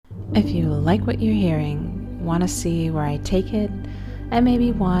If you like what you're hearing, want to see where I take it, and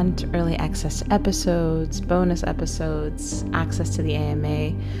maybe want early access to episodes, bonus episodes, access to the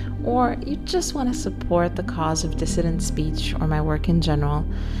AMA, or you just want to support the cause of dissident speech or my work in general,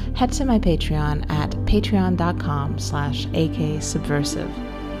 head to my Patreon at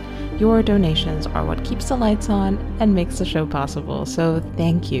patreon.com/aksubversive. Your donations are what keeps the lights on and makes the show possible, so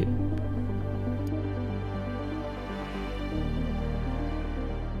thank you.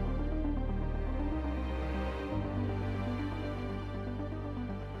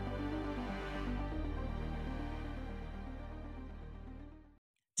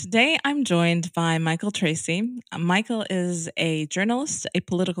 Today, I'm joined by Michael Tracey. Michael is a journalist, a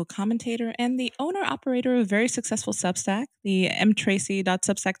political commentator, and the owner-operator of a very successful Substack, the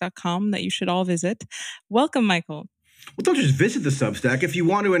mtracy.substack.com, that you should all visit. Welcome, Michael. Well, don't just visit the Substack. If you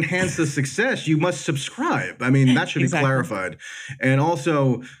want to enhance the success, you must subscribe. I mean, that should be clarified. And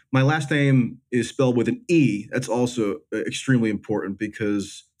also, my last name is spelled with an E. That's also extremely important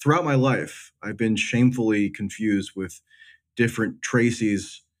because throughout my life, I've been shamefully confused with different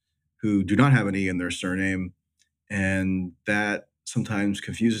Tracys who do not have an E in their surname. And that sometimes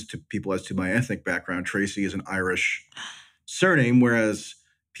confuses people as to my ethnic background. Tracey is an Irish surname, whereas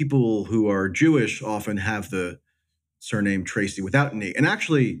people who are Jewish often have the surname Tracey without an E. And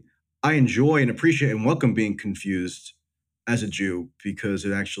actually, I enjoy and appreciate and welcome being confused as a Jew because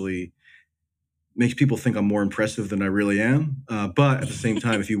it actually makes people think I'm more impressive than I really am. But at the same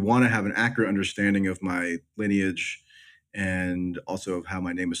time, if you want to have an accurate understanding of my lineage and also of how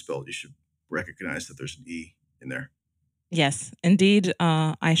my name is spelled, you should recognize that there's an E in there. Yes, indeed,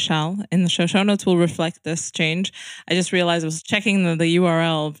 I shall. In the show notes will reflect this change. I just realized I was checking the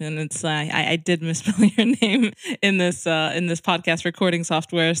URL, and it's I did misspell your name in this podcast recording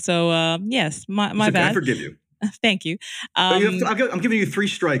software. So yes, my bad. I forgive you. Thank you. I'm giving you 3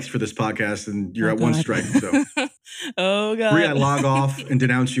 strikes for this podcast, and you're at God. 1 strike. So, oh God, 3, I log off and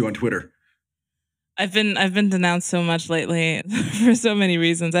denounce you on Twitter. I've been denounced so much lately for so many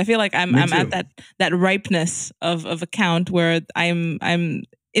reasons. I feel like I'm at that ripeness of account where I'm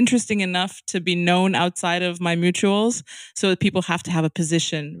interesting enough to be known outside of my mutuals, so that people have to have a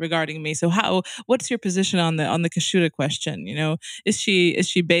position regarding me. So what's your position on the Kashuta question? You know, is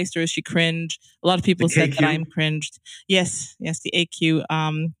she based or is she cringe? A lot of people said that I'm cringed. Yes, the AQ.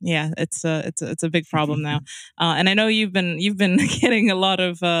 Yeah, it's a big problem now. And I know you've been getting a lot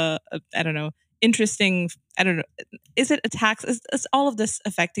of I don't know. Interesting. I don't know. Is it attacks? Is all of this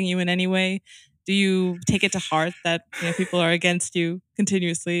affecting you in any way? Do you take it to heart that people are against you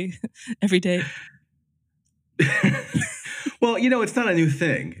continuously every day? Well, it's not a new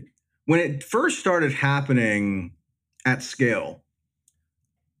thing. When it first started happening at scale,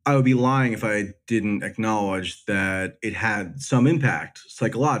 I would be lying if I didn't acknowledge that it had some impact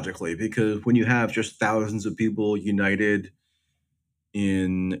psychologically, because when you have just thousands of people united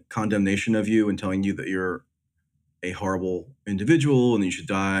in condemnation of you and telling you that you're a horrible individual and you should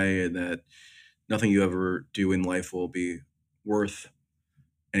die and that nothing you ever do in life will be worth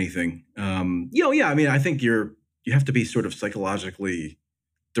anything. I mean, I think you have to be sort of psychologically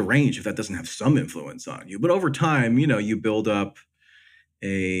deranged if that doesn't have some influence on you. But over time, you build up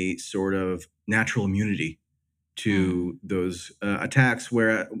a sort of natural immunity to those attacks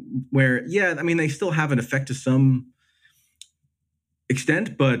where, yeah, I mean, they still have an effect to some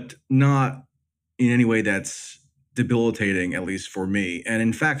extent, but not in any way that's debilitating, at least for me. And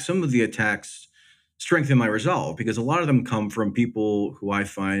in fact, some of the attacks strengthen my resolve because a lot of them come from people who I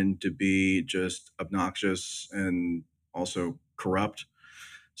find to be just obnoxious and also corrupt.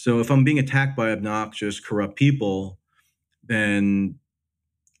 So if I'm being attacked by obnoxious, corrupt people, then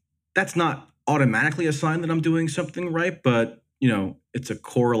that's not automatically a sign that I'm doing something right, but it's a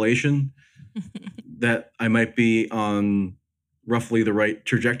correlation that I might be on roughly the right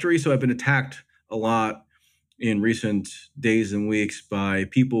trajectory. So I've been attacked a lot in recent days and weeks by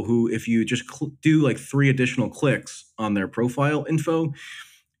people who, if you just do like 3 additional clicks on their profile info,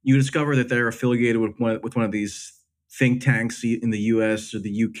 you discover that they're affiliated with one of these think tanks in the US or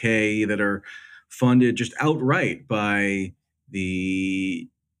the UK that are funded just outright by the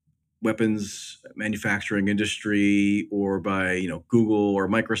weapons manufacturing industry or by Google or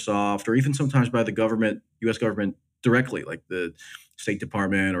Microsoft, or even sometimes by the government, US government directly, like the State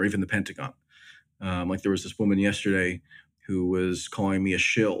Department or even the Pentagon. Like there was this woman yesterday who was calling me a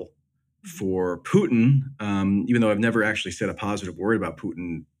shill for Putin, even though I've never actually said a positive word about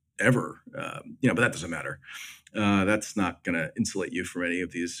Putin ever. But that doesn't matter. That's not going to insulate you from any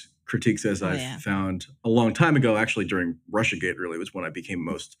of these critiques, as I've found a long time ago. Actually, during Russiagate, really was when I became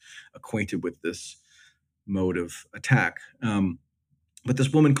most acquainted with this mode of attack. But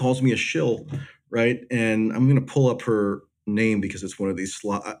this woman calls me a shill, right? And I'm going to pull up her name because it's one of these.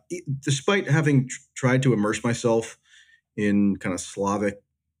 Despite having tried to immerse myself in kind of Slavic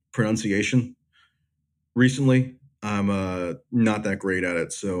pronunciation recently, I'm not that great at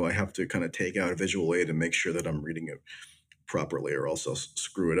it, so I have to kind of take out a visual aid and make sure that I'm reading it properly, or else I'll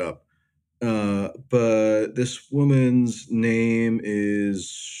screw it up. But this woman's name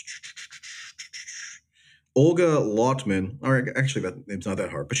is Olga Lotman. Or actually, that name's not that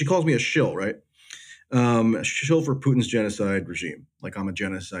hard, but she calls me a shill, right? A shill for Putin's genocide regime. Like I'm a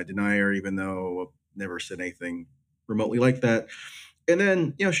genocide denier, even though I've never said anything remotely like that. And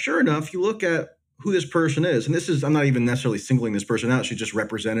then, sure enough, you look at who this person is, and I'm not even necessarily singling this person out. She's just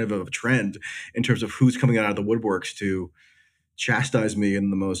representative of a trend in terms of who's coming out of the woodworks to chastise me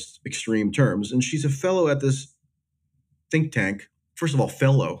in the most extreme terms. And she's a fellow at this think tank. First of all,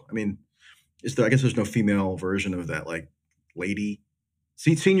 fellow. I mean, I guess there's no female version of that, like lady,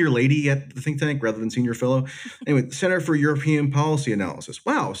 senior lady at the think tank rather than senior fellow. Anyway, Center for European Policy Analysis.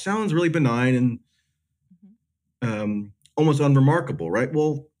 Wow, sounds really benign and almost unremarkable, right?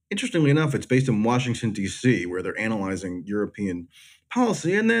 Well, interestingly enough, it's based in Washington, D.C., where they're analyzing European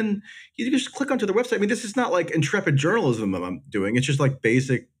policy. And then you just click onto their website. I mean, this is not like intrepid journalism that I'm doing. It's just like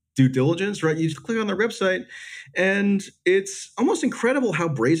basic due diligence, right? You just click on their website, and it's almost incredible how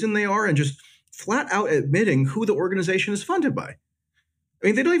brazen they are and just flat out admitting who the organization is funded by. I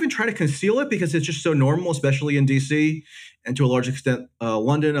mean, they don't even try to conceal it because it's just so normal, especially in DC and to a large extent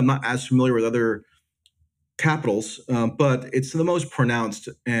London. I'm not as familiar with other capitals, but it's the most pronounced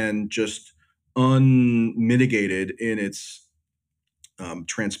and just unmitigated in its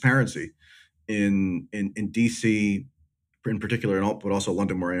transparency in DC in particular, but also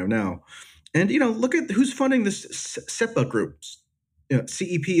London, where I am now. And look at who's funding this SEPA groups.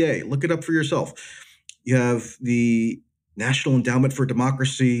 CEPA, look it up for yourself. You have the National Endowment for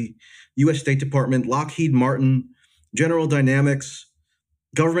Democracy, U.S. State Department, Lockheed Martin, General Dynamics,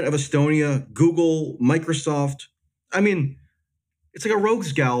 Government of Estonia, Google, Microsoft. I mean, it's like a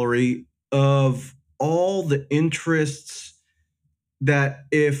rogues gallery of all the interests that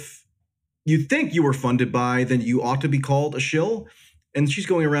if you think you were funded by, then you ought to be called a shill. And she's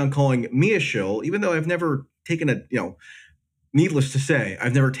going around calling me a shill, even though I've never taken needless to say,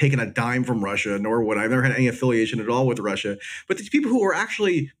 I've never taken a dime from Russia, nor would I've never had any affiliation at all with Russia. But these people who are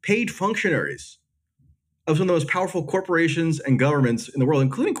actually paid functionaries of some of the most powerful corporations and governments in the world,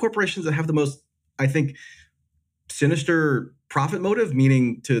 including corporations that have the most, I think, sinister profit motive,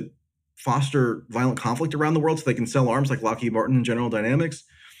 meaning to foster violent conflict around the world so they can sell arms like Lockheed Martin and General Dynamics.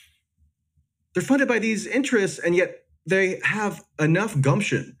 They're funded by these interests, and yet they have enough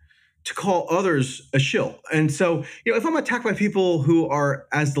gumption to call others a shill. And so, if I'm attacked by people who are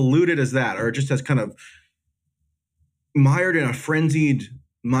as deluded as that, or just as kind of mired in a frenzied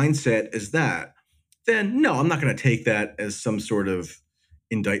mindset as that, then no, I'm not going to take that as some sort of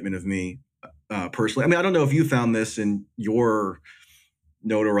indictment of me personally. I mean, I don't know if you found this in your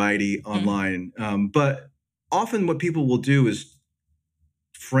notoriety online, but often what people will do is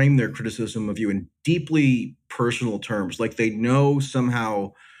frame their criticism of you in deeply personal terms, like they know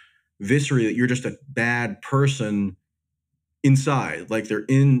somehow viscerally that you're just a bad person inside, like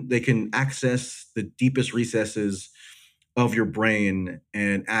they can access the deepest recesses of your brain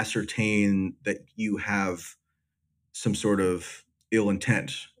and ascertain that you have some sort of ill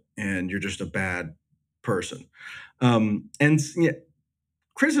intent and you're just a bad person. And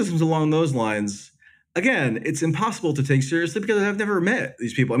criticisms along those lines, again, it's impossible to take seriously because I've never met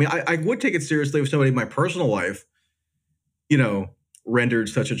these people. I mean, I would take it seriously if somebody in my personal life, rendered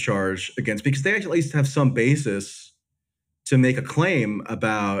such a charge against, because they at least have some basis to make a claim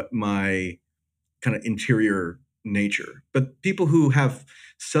about my kind of interior nature. But people who have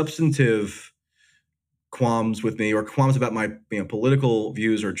substantive qualms with me or qualms about my political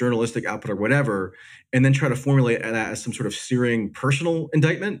views or journalistic output or whatever, and then try to formulate that as some sort of searing personal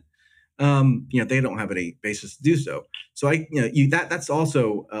indictment, they don't have any basis to do so. So that's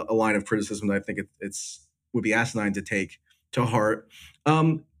also a line of criticism that I think it's would be asinine to take to heart.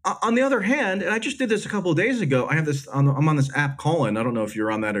 On the other hand, and I just did this a couple of days ago, I have this. I'm on this app, Callin. I don't know if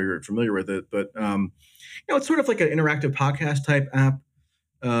you're on that or you're familiar with it, but it's sort of like an interactive podcast type app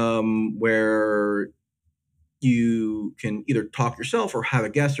where you can either talk yourself or have a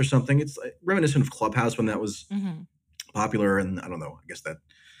guest or something. It's reminiscent of Clubhouse when that was popular, and I don't know. I guess that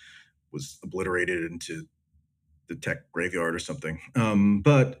was obliterated into the tech graveyard or something.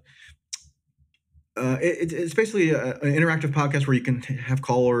 But it's basically an interactive podcast where you can have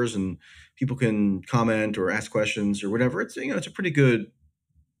callers and people can comment or ask questions or whatever. It's it's a pretty good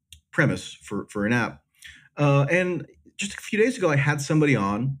premise for an app. And just a few days ago, I had somebody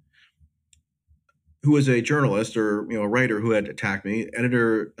on who was a journalist or a writer who had attacked me,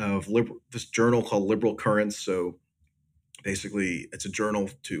 editor of this journal called Liberal Currents. So basically, it's a journal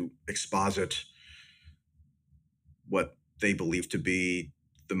to exposit what they believe to be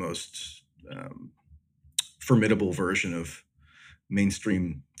the most formidable version of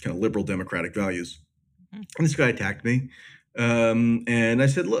mainstream kind of liberal democratic values. And this guy attacked me. And I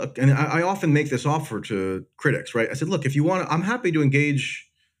said, look, and I often make this offer to critics, right? I said, look, if you want, I'm happy to engage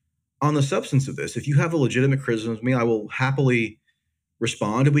on the substance of this. If you have a legitimate criticism of me, I will happily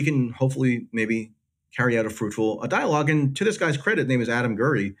respond, and we can hopefully maybe carry out a fruitful dialogue. And to this guy's credit, his name is Adam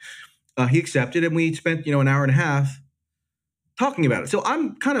Gurry. He accepted, and we spent an hour and a half talking about it. So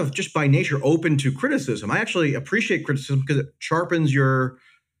I'm kind of just by nature open to criticism. I actually appreciate criticism because it sharpens your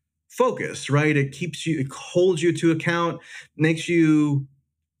focus, right? It holds you to account, makes you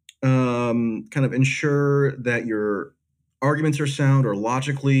kind of ensure that your arguments are sound or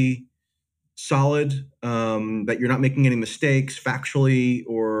logically solid, that you're not making any mistakes factually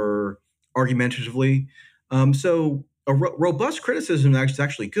or argumentatively. So a robust criticism is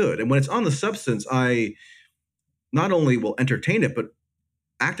actually good. And when it's on the substance, I not only will entertain it, but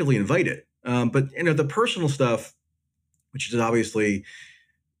actively invite it. But the personal stuff, which is obviously,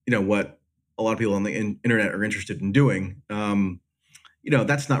 what a lot of people on the internet are interested in doing,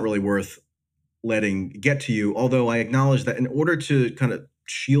 that's not really worth letting get to you. Although I acknowledge that in order to kind of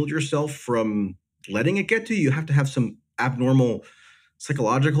shield yourself from letting it get to you, you have to have some abnormal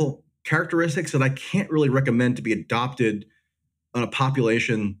psychological characteristics that I can't really recommend to be adopted on a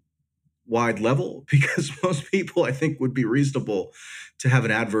population-wide level, because most people, I think, would be reasonable to have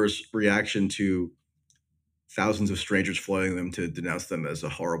an adverse reaction to thousands of strangers flooding them to denounce them as a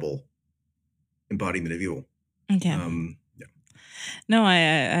horrible embodiment of evil. Okay. No,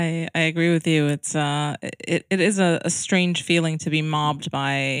 I agree with you. It's it is a strange feeling to be mobbed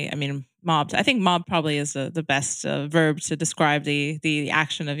by. I mean, mobbed. I think mob probably is the best verb to describe the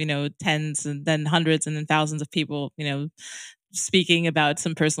action of tens and then hundreds and then thousands of people speaking about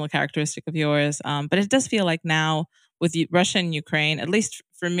some personal characteristic of yours. But it does feel like now with Russia and Ukraine, at least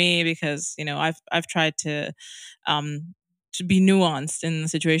for me, because I've tried to be nuanced in a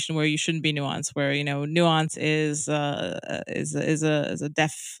situation where you shouldn't be nuanced, where nuance is a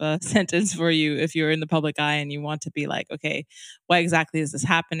death sentence for you if you're in the public eye and you want to be like, okay, why exactly is this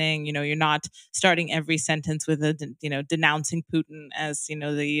happening? You're not starting every sentence with a denouncing Putin as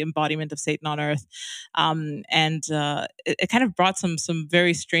the embodiment of Satan on earth, and it kind of brought some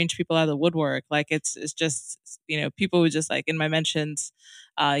very strange people out of the woodwork. Like it's just people who just like in my mentions,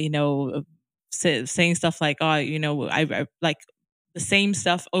 saying stuff like, oh, I like the same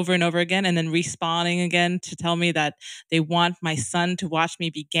stuff over and over again, and then respawning again to tell me that they want my son to watch me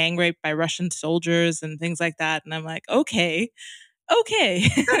be gang raped by Russian soldiers and things like that. And I'm like, okay.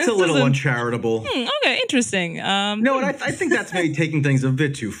 That's a little uncharitable. Okay, interesting. No, and I think that's maybe taking things a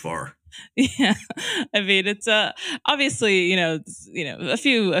bit too far. Yeah, I mean it's obviously a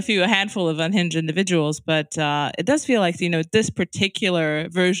handful of unhinged individuals, but it does feel like this particular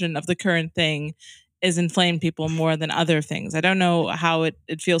version of the current thing is inflamed people more than other things. I don't know how it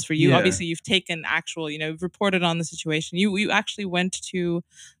feels for you. Yeah. Obviously, you've taken actual reported on the situation. You actually went to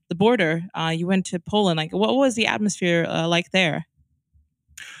the border. You went to Poland. Like, what was the atmosphere like there?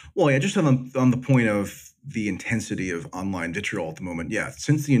 Well, yeah, just on the point of the intensity of online vitriol at the moment. Yeah,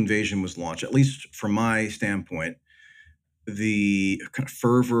 since the invasion was launched, at least from my standpoint, the kind of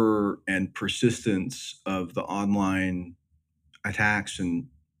fervor and persistence of the online attacks and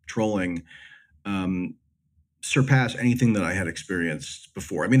trolling surpassed anything that I had experienced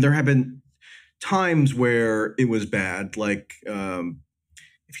before. I mean, there have been times where it was bad, like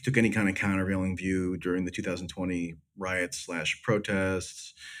if you took any kind of countervailing view during the 2020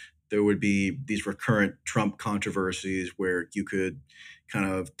 riots/protests, there would be these recurrent Trump controversies where you could kind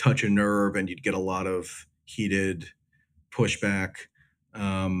of touch a nerve and you'd get a lot of heated pushback.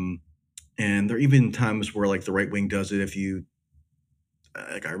 And there are even times where like the right wing does it. If you,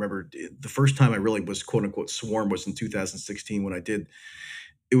 like, I remember the first time I really was quote unquote swarm was in 2016 when I did.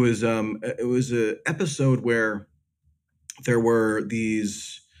 It was an episode where there were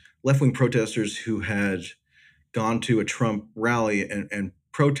these left-wing protesters who had gone to a Trump rally and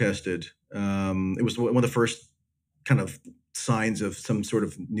protested. It was one of the first kind of signs of some sort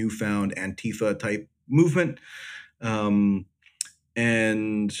of newfound Antifa type movement. And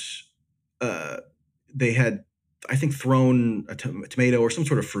they had, I think, thrown a tomato or some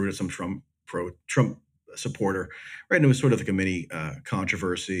sort of fruit at some Trump supporter, right? And it was sort of like a mini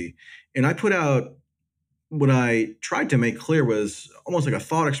controversy. And I put out what I tried to make clear was almost like a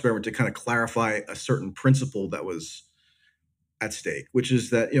thought experiment to kind of clarify a certain principle that was at stake, which is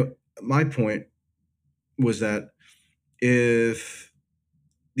that, my point was that if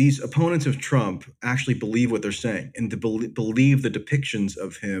these opponents of Trump actually believe what they're saying and to believe the depictions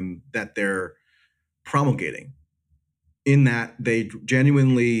of him that they're promulgating, in that they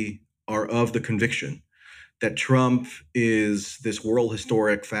genuinely are of the conviction that Trump is this world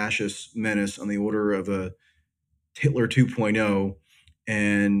historic fascist menace on the order of a Hitler 2.0,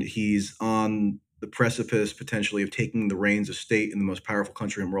 and he's on the precipice potentially of taking the reins of state in the most powerful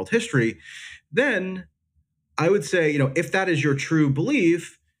country in world history, then I would say, if that is your true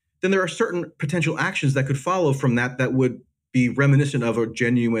belief, then there are certain potential actions that could follow from that would be reminiscent of a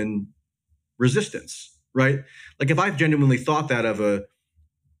genuine resistance, right? Like if I've genuinely thought that of a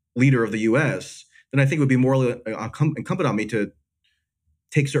leader of the US, then I think it would be more incumbent on me to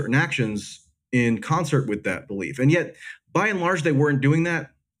take certain actions in concert with that belief. And yet, by and large, they weren't doing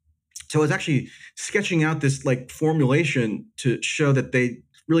that. So I was actually sketching out this formulation to show that they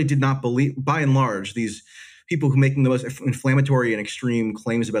really did not believe, by and large, these people who making the most inflammatory and extreme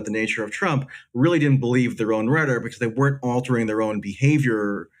claims about the nature of Trump really didn't believe their own rhetoric because they weren't altering their own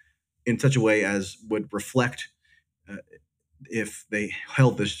behavior in such a way as would reflect if they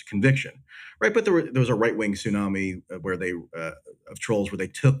held this conviction, right? But there was a right-wing tsunami where of trolls where they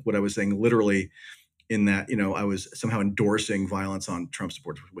took what I was saying literally, in that I was somehow endorsing violence on Trump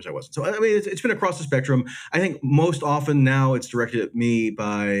supporters, which I wasn't. So I mean, it's been across the spectrum. I think most often now it's directed at me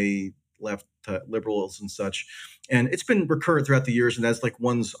by left liberals and such, and it's been recurrent throughout the years. And as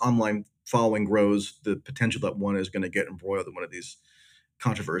one's online following grows, the potential that one is going to get embroiled in one of these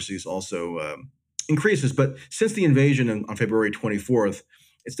controversies also increases. But since the invasion on February 24th,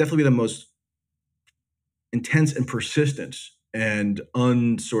 it's definitely the most intense and persistent and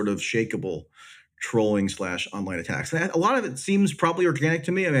unsort of shakeable trolling / online attacks. And a lot of it seems probably organic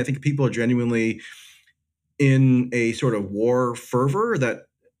to me. I mean, I think people are genuinely in a sort of war fervor that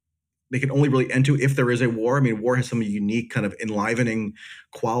they can only really enter if there is a war. I mean, war has some unique kind of enlivening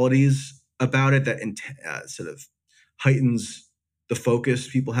qualities about it that sort of heightens the focus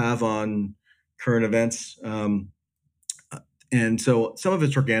people have on current events. And so some of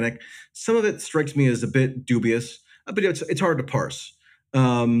it's organic. Some of it strikes me as a bit dubious, but it's hard to parse.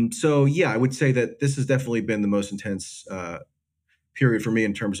 So yeah, I would say that this has definitely been the most intense period for me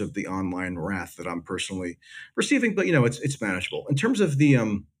in terms of the online wrath that I'm personally receiving. But it's manageable. In terms of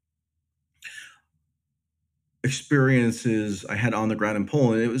the experiences I had on the ground in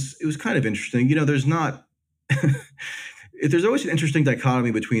Poland, it was kind of interesting. There's not there's always an interesting dichotomy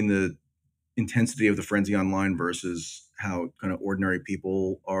between the intensity of the frenzy online versus how kind of ordinary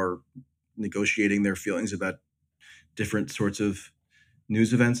people are negotiating their feelings about different sorts of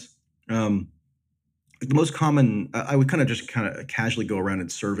news events. The most common, I would kind of casually go around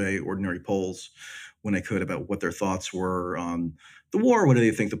and survey ordinary Poles when I could about what their thoughts were on the war. What do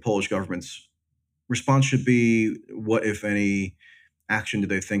they think the Polish government's response should be? What, if any, action do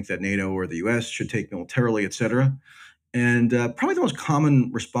they think that NATO or the US should take militarily, et cetera? And probably the most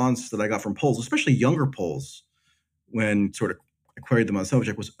common response that I got from Poles, especially younger Poles, when sort of I queried them on the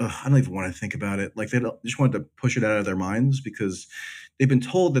subject, was, I don't even want to think about it. Like they just wanted to push it out of their minds because they've been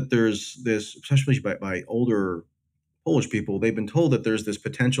told that there's this, especially by older Polish people, they've been told that there's this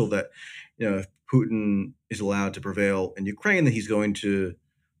potential that, if Putin is allowed to prevail in Ukraine, that he's going to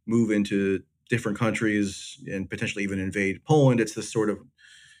move into different countries and potentially even invade Poland. It's this sort of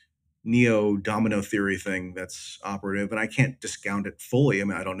neo-domino theory thing that's operative, and I can't discount it fully. I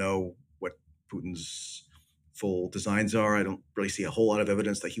mean, I don't know what Putin's full designs are. I don't really see a whole lot of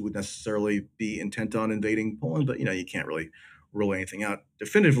evidence that he would necessarily be intent on invading Poland, but you can't really rule anything out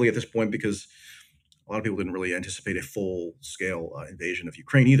definitively at this point because a lot of people didn't really anticipate a full-scale invasion of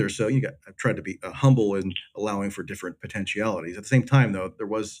Ukraine either. So I've tried to be humble in allowing for different potentialities. At the same time, though, there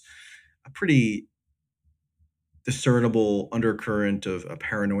was a pretty discernible undercurrent of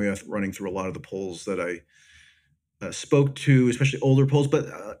paranoia running through a lot of the Poles that I spoke to, especially older Poles, but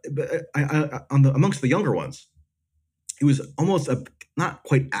amongst the younger ones, it was almost not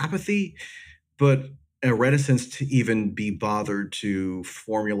quite apathy, but a reticence to even be bothered to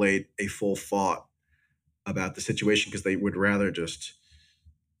formulate a full thought about the situation because they would rather just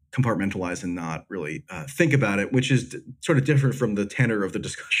compartmentalize and not really think about it, which is sort of different from the tenor of the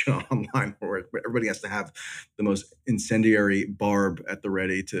discussion online, where everybody has to have the most incendiary barb at the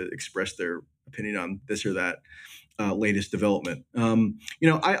ready to express their opinion on this or that latest development.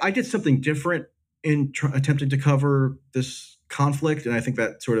 I did something different in attempting to cover this conflict, and I think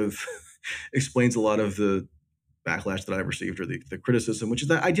that sort of explains a lot of the backlash that I've received or the criticism, which is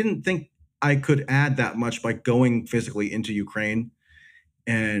that I didn't think I could add that much by going physically into Ukraine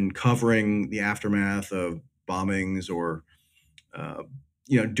and covering the aftermath of bombings or uh,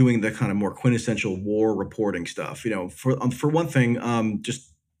 doing the kind of more quintessential war reporting stuff. For one thing,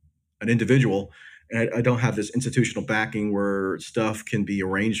 just an individual, and I don't have this institutional backing where stuff can be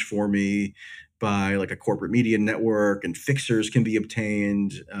arranged for me by like a corporate media network, and fixers can be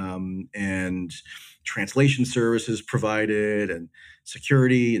obtained, and translation services provided, and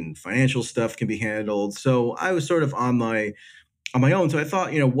security and financial stuff can be handled. So I was sort of on my own. So I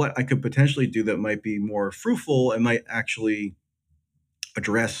thought, what I could potentially do that might be more fruitful and might actually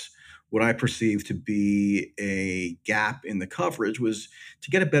address what I perceived to be a gap in the coverage was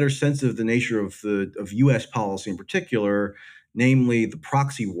to get a better sense of the nature of U.S. policy in particular, namely the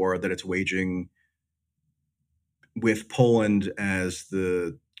proxy war that it's waging with Poland as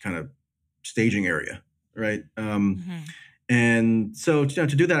the kind of staging area, right? Mm-hmm. And so, to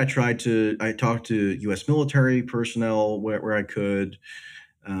do that, I talked to U.S. military personnel where I could,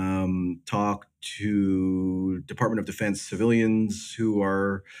 talk to Department of Defense civilians who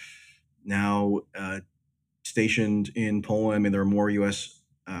are now stationed in Poland. I mean, there are more U.S.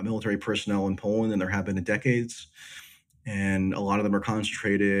 Military personnel in Poland than there have been in decades, and a lot of them are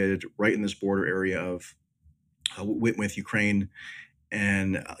concentrated right in this border area of with Ukraine.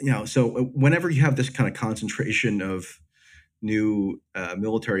 And so whenever you have this kind of concentration of new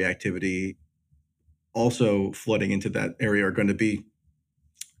military activity also flooding into that area are going to be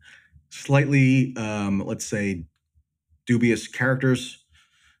slightly, let's say, dubious characters.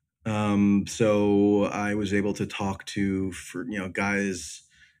 So I was able to talk to guys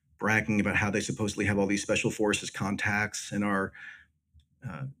bragging about how they supposedly have all these special forces contacts and are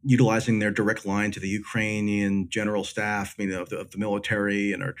utilizing their direct line to the Ukrainian general staff, of the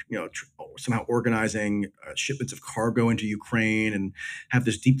military, and are somehow organizing shipments of cargo into Ukraine, and have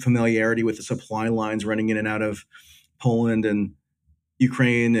this deep familiarity with the supply lines running in and out of Poland and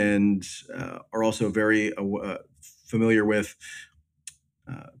Ukraine, and are also very familiar with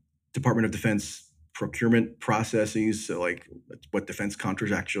Department of Defense procurement processes. So, like, what defense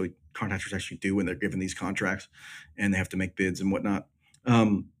contractors actually do when they're given these contracts, and they have to make bids and whatnot.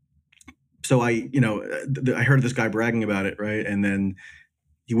 So I heard this guy bragging about it, right? And then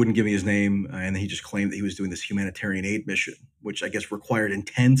he wouldn't give me his name, and he just claimed that he was doing this humanitarian aid mission, which I guess required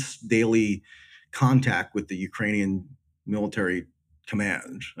intense daily contact with the Ukrainian military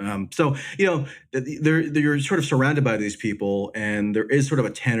command. So you're sort of surrounded by these people, and there is sort of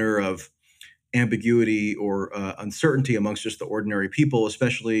a tenor of ambiguity or uncertainty amongst just the ordinary people,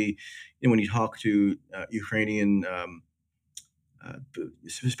 especially when you talk to Ukrainian.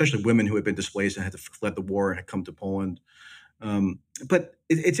 Especially women who had been displaced and had fled the war and had come to Poland. But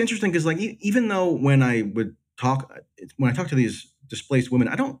it's interesting because, like, even though when I talk to these displaced women,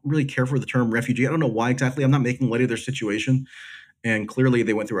 I don't really care for the term refugee. I don't know why exactly. I'm not making light of their situation, and clearly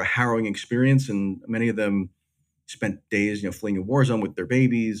they went through a harrowing experience, and many of them spent days, fleeing a war zone with their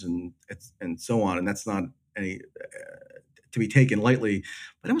babies and so on. And that's not any to be taken lightly.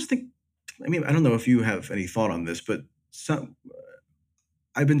 But I almost think, I don't know if you have any thought on this, but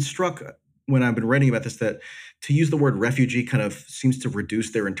I've been struck when I've been writing about this that to use the word refugee kind of seems to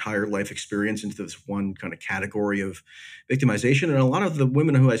reduce their entire life experience into this one kind of category of victimization. And a lot of the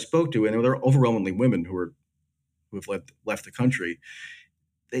women who I spoke to, and they're overwhelmingly women who have left the country,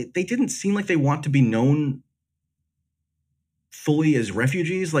 they didn't seem like they want to be known fully as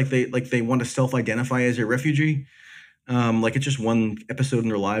refugees. Like they want to self-identify as a refugee. Like it's just one episode in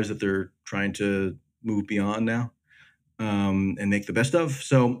their lives that they're trying to move beyond now. And make the best of.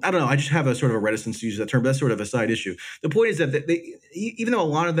 So I don't know. I just have a sort of a reticence to use that term. But that's sort of a side issue. The point is that they, even though a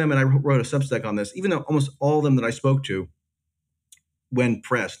lot of them, and I wrote a Substack on this, even though almost all of them that I spoke to, when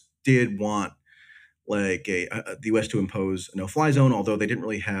pressed, did want like the U.S. to impose a no-fly zone, although they didn't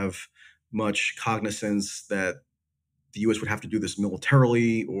really have much cognizance that the U.S. would have to do this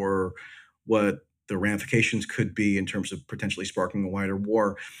militarily, or what the ramifications could be in terms of potentially sparking a wider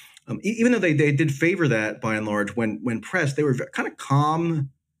war. Even though they did favor that by and large, when pressed, they were kind of calm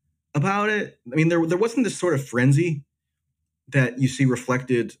about it. I mean, there wasn't this sort of frenzy that you see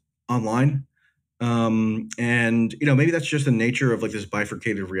reflected online. And maybe that's just the nature of like this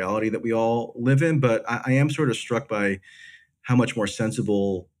bifurcated reality that we all live in. But I am sort of struck by how much more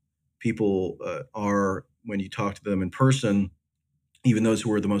sensible people are when you talk to them in person, even those who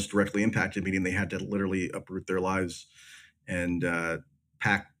were the most directly impacted, meaning they had to literally uproot their lives and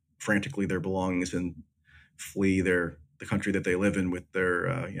pack frantically their belongings and flee the country that they live in with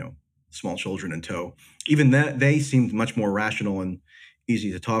their small children in tow. Even that, they seemed much more rational and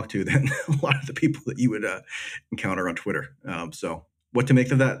easy to talk to than a lot of the people that you would encounter on Twitter. So what to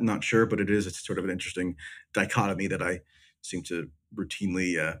make of that, not sure, but it's sort of an interesting dichotomy that I seem to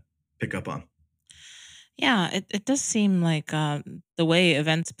routinely pick up on. Yeah, it does seem like the way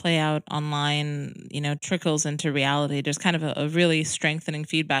events play out online, trickles into reality. There's kind of a really strengthening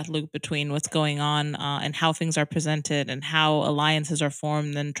feedback loop between what's going on and how things are presented and how alliances are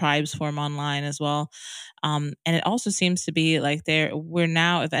formed and tribes form online as well. And it also seems to be like we're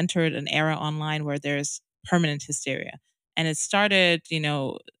now have entered an era online where there's permanent hysteria. And it started,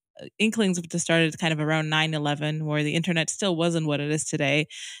 inklings of this started kind of around 9/11, where the internet still wasn't what it is today,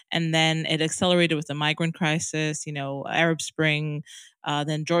 and then it accelerated with the migrant crisis, Arab Spring.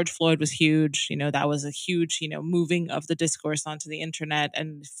 Then George Floyd was huge. That was a huge, moving of the discourse onto the internet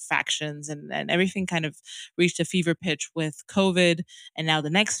and factions, and everything kind of reached a fever pitch with COVID. And now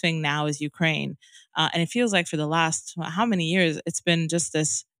the next thing now is Ukraine. And it feels like for the last how many years, it's been just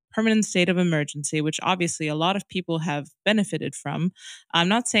this permanent state of emergency, which obviously a lot of people have benefited from. I'm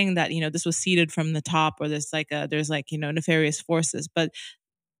not saying that this was seeded from the top or there's nefarious forces, but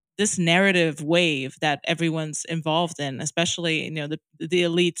this narrative wave that everyone's involved in, especially the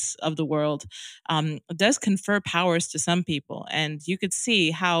elites of the world, does confer powers to some people, and you could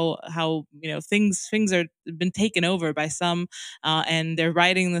see how things are been taken over by some, and they're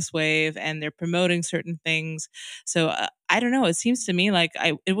riding this wave and they're promoting certain things. So I don't know. It seems to me like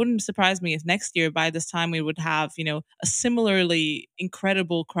it wouldn't surprise me if next year by this time we would have a similarly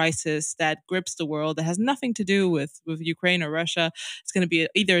incredible crisis that grips the world that has nothing to do with Ukraine or Russia. It's going to be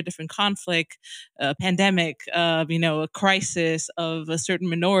either a different conflict, a pandemic, a crisis of a certain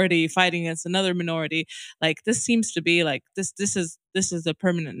minority fighting against another minority. Like this seems to be like this. This is a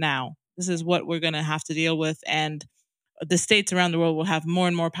permanent now. This is what we're going to have to deal with, and the states around the world will have more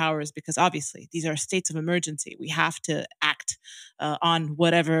and more powers because obviously these are states of emergency. We have to act on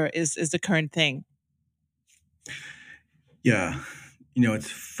whatever is the current thing. Yeah. It's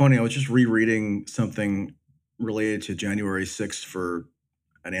funny. I was just rereading something related to January 6th for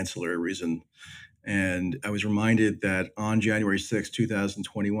an ancillary reason. And I was reminded that on January 6th,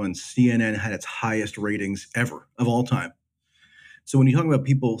 2021, CNN had its highest ratings ever of all time. So when you talk about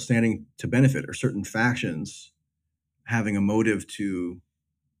people standing to benefit or certain factions having a motive to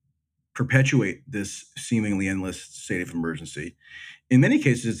perpetuate this seemingly endless state of emergency, in many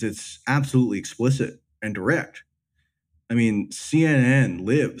cases, it's absolutely explicit and direct. I mean, CNN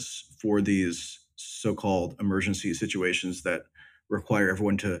lives for these so-called emergency situations that require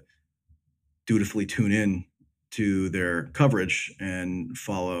everyone to dutifully tune in to their coverage and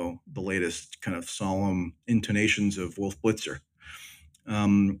follow the latest kind of solemn intonations of Wolf Blitzer.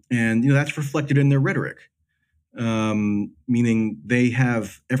 And that's reflected in their rhetoric, meaning they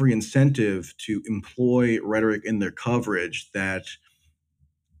have every incentive to employ rhetoric in their coverage that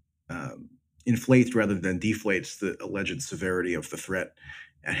inflates rather than deflates the alleged severity of the threat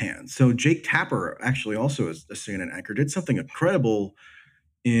at hand. So Jake Tapper, actually also as a CNN anchor, did something incredible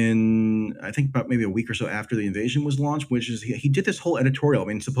in, I think, about maybe a week or so after the invasion was launched, which is he did this whole editorial. I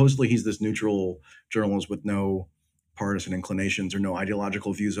mean, supposedly he's this neutral journalist with no partisan inclinations or no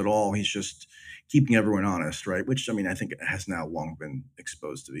ideological views at all. He's just keeping everyone honest, right? Which, I mean, I think it has now long been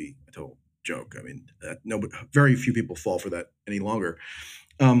exposed to be a total joke. I mean, very few people fall for that any longer.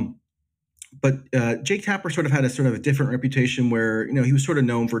 But Jake Tapper sort of had a different reputation where, he was sort of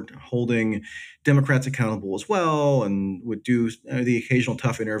known for holding Democrats accountable as well and would do the occasional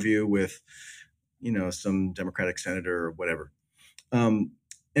tough interview with, some Democratic senator or whatever.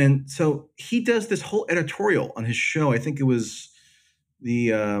 And so he does this whole editorial on his show. I think it was the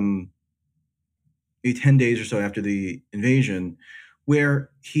 10 days or so after the invasion,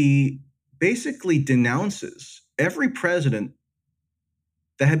 where he basically denounces every president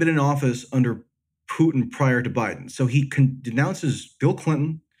that had been in office under Putin prior to Biden. So he denounces Bill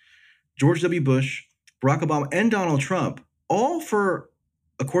Clinton, George W. Bush, Barack Obama, and Donald Trump, all for,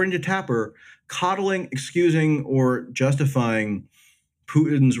 according to Tapper, coddling, excusing, or justifying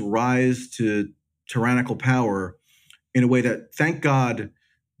Putin's rise to tyrannical power in a way that, thank God,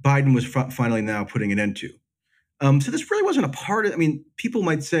 Biden was finally now putting an end to. So this really wasn't a part of, I mean, people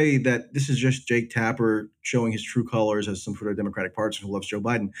might say that this is just Jake Tapper showing his true colors as some sort of Democratic partisan who loves Joe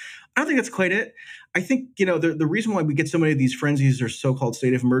Biden. I don't think that's quite it. I think, the reason why we get so many of these frenzies or so-called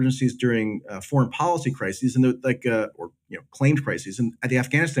state of emergencies during foreign policy crises and claimed crises, and the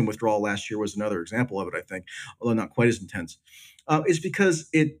Afghanistan withdrawal last year was another example of it, I think, although not quite as intense, is because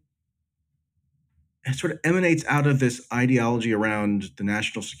it sort of emanates out of this ideology around the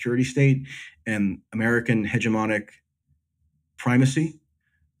national security state and American hegemonic primacy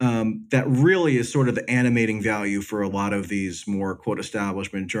that really is sort of the animating value for a lot of these more, quote,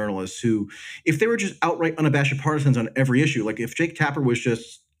 establishment journalists who, if they were just outright unabashed partisans on every issue, like if Jake Tapper was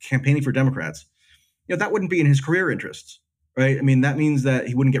just campaigning for Democrats, that wouldn't be in his career interests, right? I mean, that means that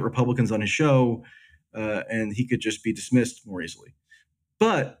he wouldn't get Republicans on his show. and he could just be dismissed more easily.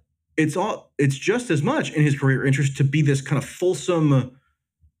 But it's just as much in his career interest to be this kind of fulsome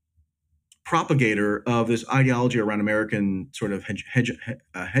propagator of this ideology around American sort of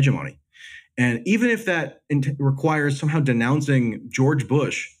hegemony. And even if that requires somehow denouncing George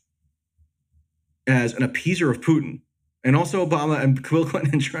Bush as an appeaser of Putin, and also Obama and Bill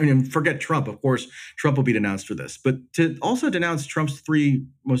Clinton, and forget Trump, of course, Trump will be denounced for this, but to also denounce Trump's three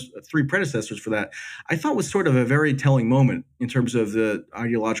predecessors for that, I thought was sort of a very telling moment in terms of the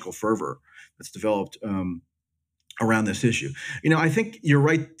ideological fervor that's developed around this issue. I think you're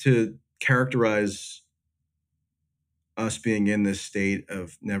right to characterize us being in this state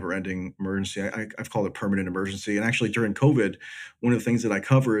of never-ending emergency. I've called it permanent emergency. And actually, during COVID, one of the things that I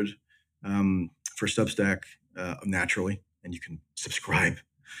covered for Substack, naturally, and you can subscribe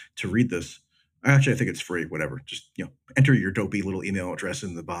to read this. Actually, I think it's free. Whatever, just enter your dopey little email address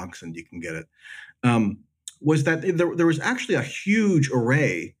in the box, and you can get it. Was that there was actually a huge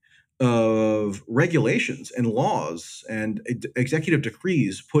array of regulations and laws and executive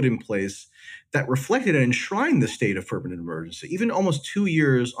decrees put in place that reflected and enshrined the state of permanent emergency, even almost 2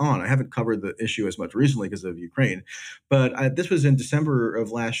 years on. I haven't covered the issue as much recently because of Ukraine, but this was in December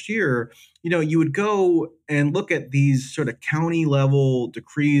of last year. You would go and look at these sort of county level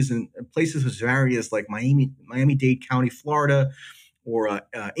decrees and places as various like Miami-Dade County, Florida, or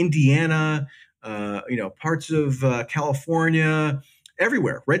Indiana, parts of California,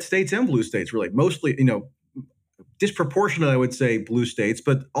 everywhere, red states and blue states, really, mostly, disproportionate, I would say, blue states,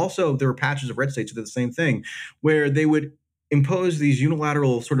 but also there were patches of red states that did the same thing, where they would impose these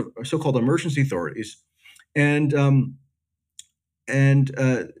unilateral sort of so-called emergency authorities, and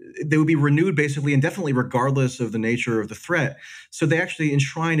they would be renewed basically indefinitely, regardless of the nature of the threat. So they actually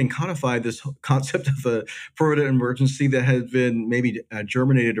enshrined and codified this concept of a permanent emergency that had been maybe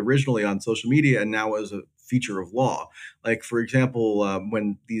germinated originally on social media and now is a feature of law. Like, for example,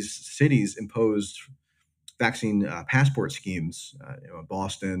 when these cities imposed vaccine passport schemes, in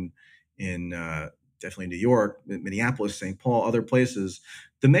Boston, in definitely New York, Minneapolis, St. Paul, other places,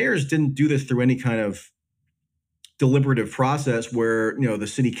 the mayors didn't do this through any kind of deliberative process where the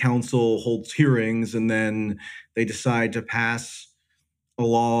city council holds hearings and then they decide to pass a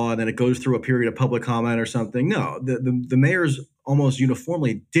law and then it goes through a period of public comment or something. No, the mayors almost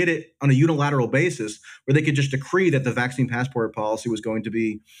uniformly did it on a unilateral basis, where they could just decree that the vaccine passport policy was going to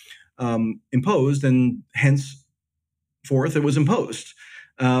be imposed, and henceforth it was imposed.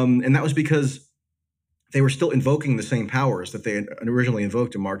 And that was because they were still invoking the same powers that they had originally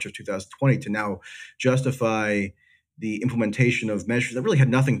invoked in March of 2020 to now justify the implementation of measures that really had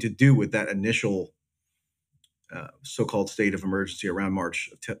nothing to do with that initial so-called state of emergency around March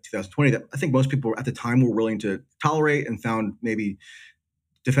of 2020 that I think most people at the time were willing to tolerate and found maybe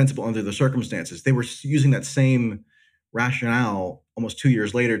defensible under the circumstances. They were using that same rationale almost 2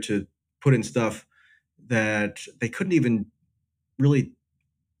 years later to put in stuff that they couldn't even really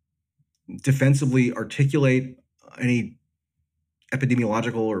defensively articulate any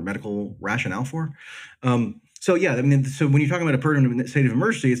epidemiological or medical rationale for. So when you're talking about a permanent state of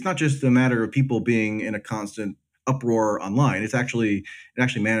emergency, it's not just a matter of people being in a constant uproar online. It actually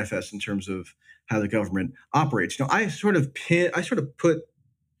manifests in terms of how the government operates. Now, I sort of put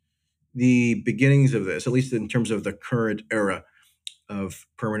the beginnings of this, at least in terms of the current era of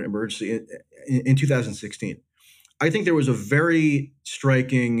permanent emergency, in 2016. I think there was a very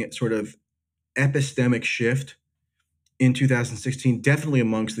striking sort of epistemic shift in 2016, definitely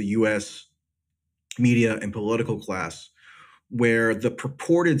amongst the U.S. media and political class, where the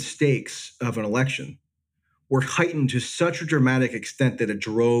purported stakes of an election were heightened to such a dramatic extent that it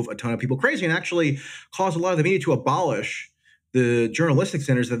drove a ton of people crazy and actually caused a lot of the media to abolish the journalistic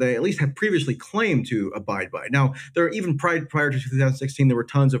standards that they at least had previously claimed to abide by. Now, there are even prior to 2016, there were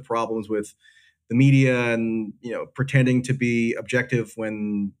tons of problems with the media and pretending to be objective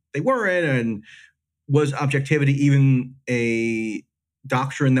when they weren't, and was objectivity even a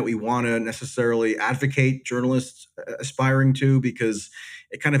doctrine that we want to necessarily advocate journalists aspiring to, because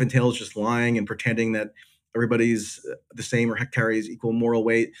it kind of entails just lying and pretending that everybody's the same or carries equal moral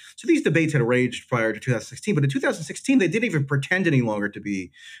weight. So these debates had raged prior to 2016, but in 2016, they didn't even pretend any longer to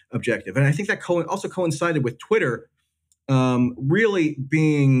be objective. And I think that also coincided with Twitter really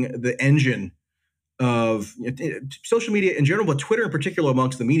being the engine of social media in general, but Twitter in particular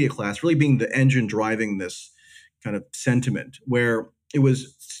amongst the media class, really being the engine driving this kind of sentiment, where it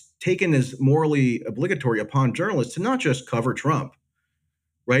was taken as morally obligatory upon journalists to not just cover Trump,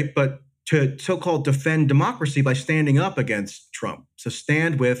 right, but to so-called defend democracy by standing up against Trump. So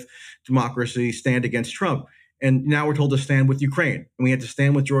stand with democracy, stand against Trump. And now we're told to stand with Ukraine, and we had to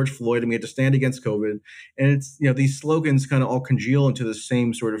stand with George Floyd, and we had to stand against COVID. And it's, these slogans kind of all congeal into the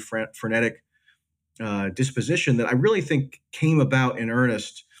same sort of frenetic disposition that I really think came about in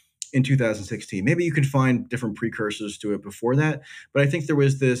earnest in 2016. Maybe you can find different precursors to it before that, but I think there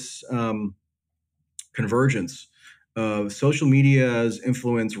was this convergence of social media's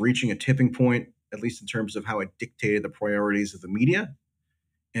influence reaching a tipping point, at least in terms of how it dictated the priorities of the media.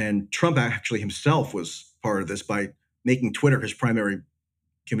 And Trump actually himself was part of this by making Twitter his primary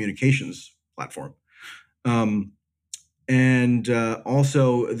communications platform. And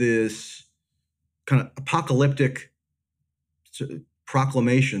also this kind of apocalyptic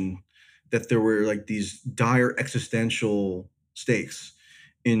proclamation that there were like these dire existential stakes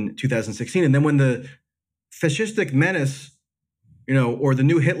in 2016. And then when the fascistic menace, or the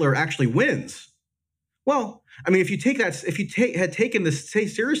new Hitler actually wins, well, I mean, if you had taken this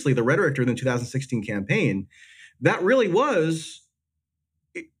seriously, the rhetoric during the 2016 campaign, that really was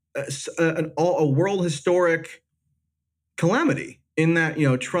a world historic calamity in that,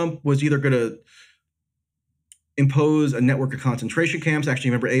 Trump was either going to impose a network of concentration camps.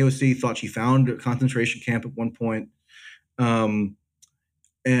 Actually, remember AOC thought she found a concentration camp at one point, or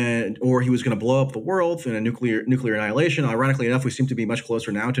he was going to blow up the world in a nuclear annihilation. Ironically enough, we seem to be much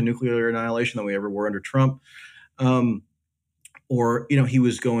closer now to nuclear annihilation than we ever were under Trump. Or he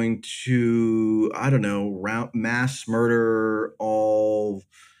was going to, I don't know, mass murder all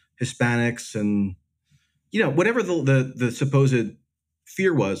Hispanics, and whatever the supposed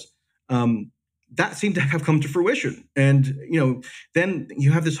fear was. That seemed to have come to fruition. And, then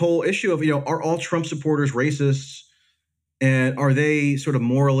you have this whole issue of, are all Trump supporters racists? And are they sort of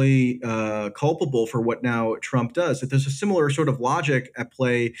morally culpable for what now Trump does? That there's a similar sort of logic at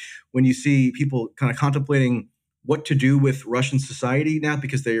play when you see people kind of contemplating what to do with Russian society now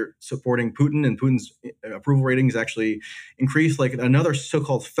because they're supporting Putin, and Putin's approval ratings actually increased. Like another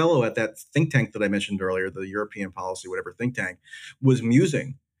so-called fellow at that think tank that I mentioned earlier, the European Policy, whatever think tank, was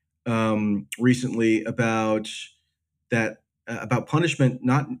musing recently about punishment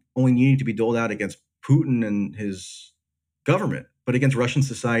not only needing to be doled out against Putin and his government, but against Russian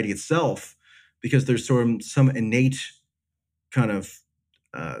society itself, because there's sort of some innate kind of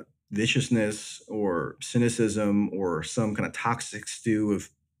viciousness or cynicism or some kind of toxic stew of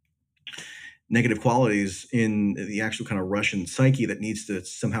negative qualities in the actual kind of Russian psyche that needs to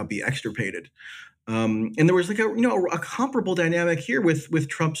somehow be extirpated. And there was like a comparable dynamic here with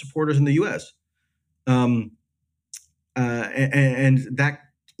Trump supporters in the U.S. And that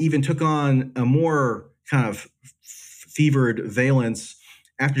even took on a more kind of fevered valence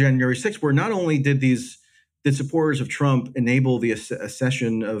after January 6th, where not only did supporters of Trump enable the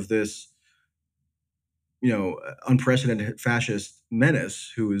accession of this, unprecedented fascist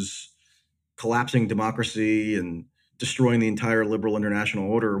menace who is collapsing democracy and destroying the entire liberal international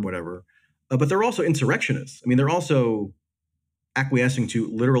order or whatever, but they're also insurrectionists. I mean, they're also acquiescing to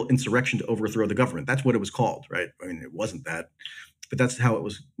literal insurrection to overthrow the government. That's what it was called, right? I mean, it wasn't that, but that's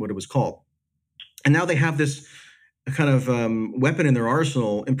what it was called. And now they have this kind of weapon in their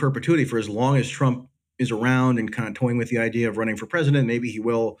arsenal in perpetuity for as long as Trump is around and kind of toying with the idea of running for president. Maybe he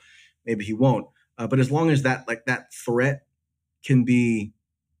will, maybe he won't. But as long as that threat can be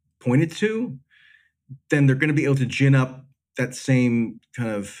pointed to, then they're going to be able to gin up that same kind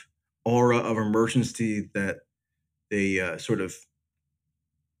of aura of emergency that they sort of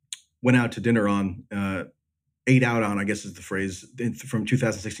went out to dinner on, ate out on, I guess is the phrase, from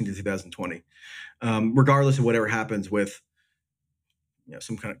 2016 to 2020. Regardless of whatever happens with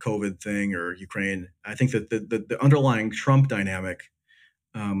some kind of COVID thing or Ukraine, I think that the underlying Trump dynamic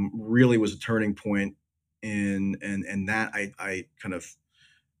really was a turning point and that I kind of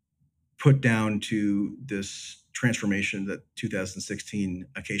put down to this transformation that 2016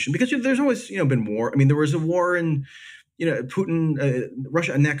 occasioned, because there's always been war. I mean, there was a war in Putin,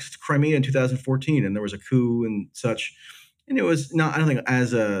 Russia annexed Crimea in 2014, and there was a coup and such, and it was not, I don't think,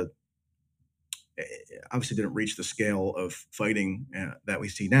 obviously didn't reach the scale of fighting that we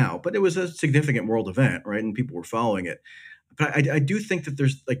see now, but it was a significant world event, right? And people were following it. But I do think that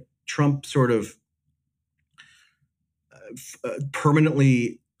there's like Trump sort of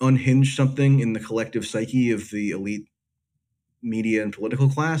permanently unhinged something in the collective psyche of the elite media and political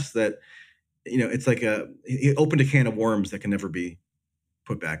class that, it's like it opened a can of worms that can never be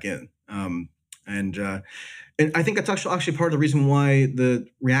put back in. And I think that's actually part of the reason why the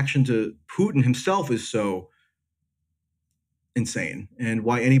reaction to Putin himself is so insane, and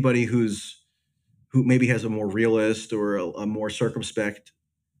why anybody who maybe has a more realist or a more circumspect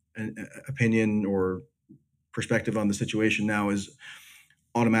opinion or perspective on the situation now is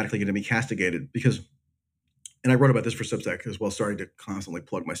automatically going to be castigated, because and I wrote about this for Substack as well. Sorry to constantly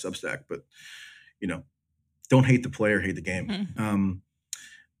plug my Substack, but don't hate the player, hate the game.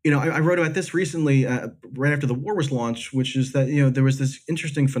 I wrote about this recently, right after the war was launched, which is that there was this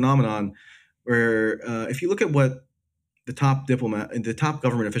interesting phenomenon where if you look at what the top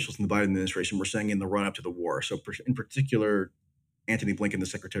government officials in the Biden administration were saying in the run up to the war, so in particular, Antony Blinken, the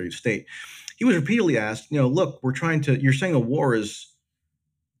Secretary of State, he was repeatedly asked, look, you're saying a war is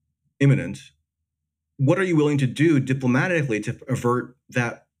imminent. What are you willing to do diplomatically to avert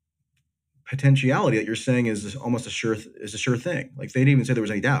that potentiality that you're saying is almost a sure thing? Like, they didn't even say there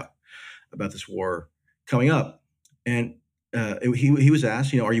was any doubt about this war coming up. And he was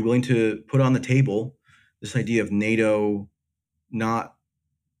asked, are you willing to put on the table this idea of NATO not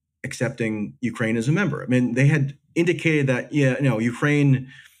accepting Ukraine as a member? I mean, they had indicated that, Ukraine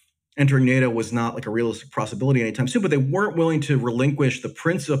entering NATO was not like a realistic possibility anytime soon, but they weren't willing to relinquish the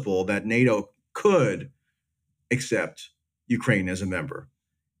principle that NATO could accept Ukraine as a member.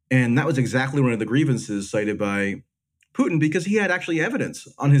 And that was exactly one of the grievances cited by Putin, because he had actually evidence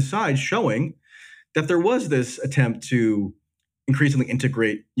on his side showing that there was this attempt to increasingly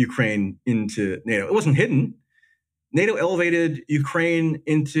integrate Ukraine into NATO. It wasn't hidden. NATO elevated Ukraine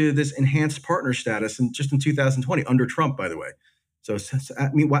into this enhanced partner status just in 2020, under Trump, by the way. So,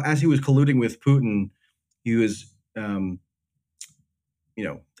 as he was colluding with Putin, he was, at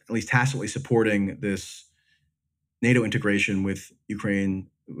least tacitly supporting this NATO integration with Ukraine,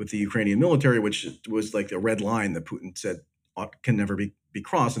 with the Ukrainian military, which was like a red line that Putin said can never be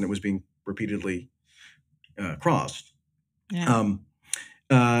crossed, and it was being repeatedly crossed. Yeah.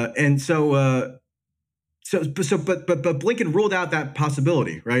 But Blinken ruled out that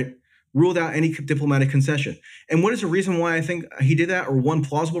possibility, right? Ruled out any diplomatic concession. And what is the reason why I think he did that, or one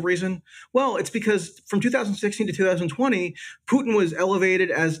plausible reason? Well, it's because from 2016 to 2020, Putin was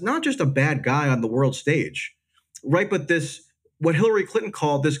elevated as not just a bad guy on the world stage, right? But this, what Hillary Clinton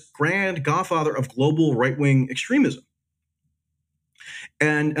called this grand godfather of global right-wing extremism.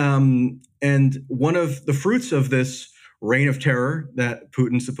 And one of the fruits of this reign of terror that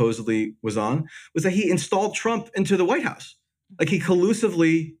Putin supposedly was on was that he installed Trump into the White House. Like, he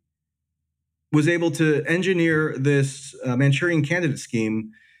collusively was able to engineer this Manchurian candidate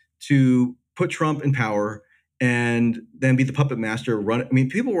scheme to put Trump in power and then be the puppet master.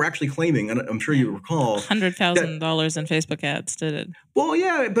 People were actually claiming, and I'm sure you recall, $100,000 in Facebook ads did it. Well,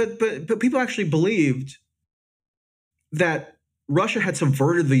 yeah, but people actually believed that Russia had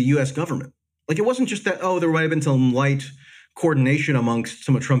subverted the U.S. government. Like, it wasn't just that, there might have been some light coordination amongst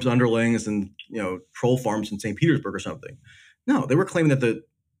some of Trump's underlings and, troll farms in St. Petersburg or something. No, they were claiming that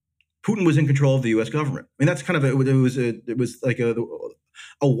Putin was in control of the U.S. government. I mean, that's kind of it was like a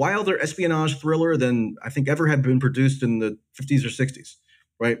wilder espionage thriller than I think ever had been produced in the 50s or 60s,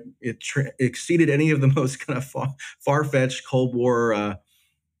 right? It exceeded any of the most kind of far-fetched Cold War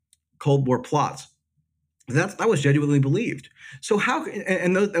plots. That was genuinely believed. So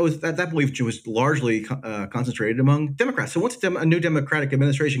that belief was largely concentrated among Democrats. So once a new Democratic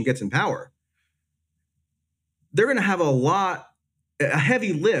administration gets in power, they're going to have a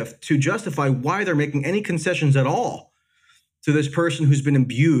heavy lift to justify why they're making any concessions at all to this person who's been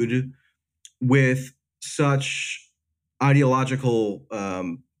imbued with such ideological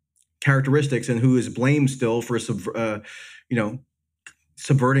characteristics and who is blamed still for subverting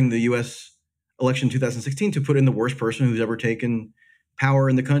the U.S. election in 2016 to put in the worst person who's ever taken power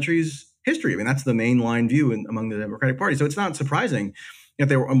in the country's history. I mean, that's the mainline view among the Democratic Party. So it's not surprising that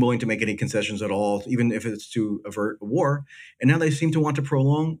they were unwilling to make any concessions at all, even if it's to avert a war. And now they seem to want to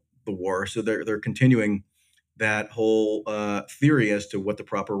prolong the war. So they're continuing that whole theory as to what the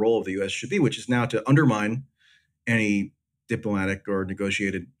proper role of the U.S. should be, which is now to undermine any diplomatic or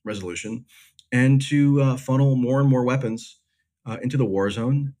negotiated resolution and to funnel more and more weapons into the war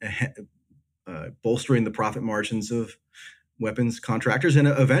zone, bolstering the profit margins of weapons contractors and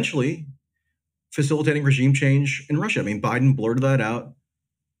eventually facilitating regime change in Russia. I mean, Biden blurted that out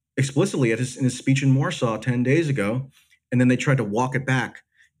explicitly in his speech in Warsaw 10 days ago, and then they tried to walk it back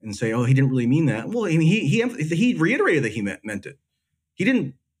and say, he didn't really mean that. Well, I mean, he reiterated that he meant it. He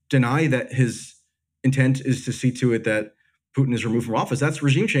didn't deny that his intent is to see to it that Putin is removed from office. That's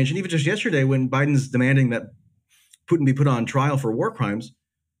regime change. And even just yesterday, when Biden's demanding that Putin be put on trial for war crimes,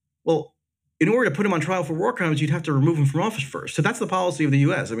 well, in order to put him on trial for war crimes, you'd have to remove him from office first. So that's the policy of the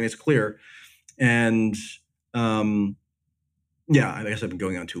U.S. I mean, it's clear. And I guess I've been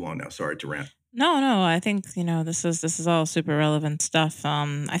going on too long now. Sorry to rant. No. I think this is all super relevant stuff.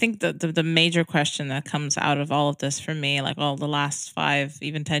 I think the major question that comes out of all of this for me, like all the last 5,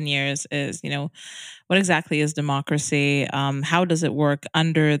 even 10 years, is what exactly is democracy? How does it work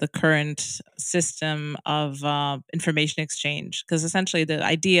under the current system of information exchange? Because essentially, the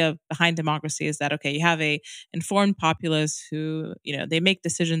idea behind democracy is that okay, you have a informed populace who they make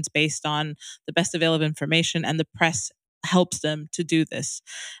decisions based on the best available information, and the press helps them to do this.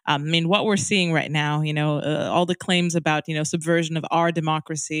 I mean, what we're seeing right now, all the claims about subversion of our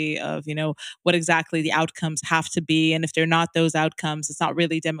democracy, of what exactly the outcomes have to be, and if they're not those outcomes, it's not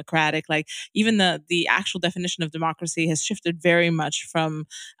really democratic. Like even the actual definition of democracy has shifted very much from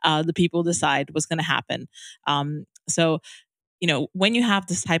the people decide what's going to happen. So when you have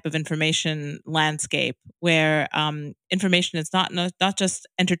this type of information landscape where information is not just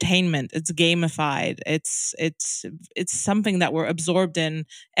entertainment, it's gamified, it's something that we're absorbed in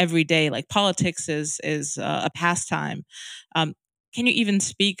every day. Like politics is a pastime. Um, can you even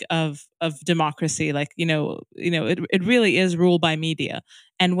speak of democracy? Like it really is ruled by media,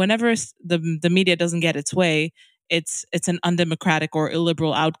 and whenever the media doesn't get its way, it's an undemocratic or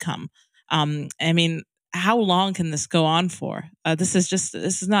illiberal outcome. I mean, how long can this go on for? This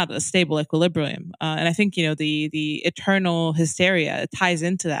is not a stable equilibrium, and I think the eternal hysteria ties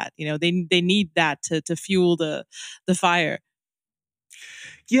into that. They need that to fuel the fire.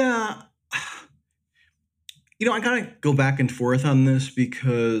 Yeah, I gotta go back and forth on this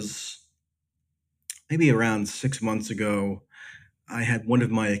because maybe around 6 months ago, I had one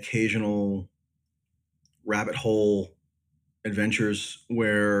of my occasional rabbit hole adventures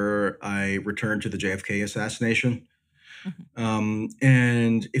where I returned to the JFK assassination. Mhm.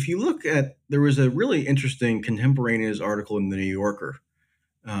 And if you look at, there was a really interesting contemporaneous article in the New Yorker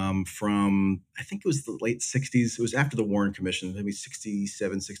from, I think it was the late 60s. It was after the Warren Commission, maybe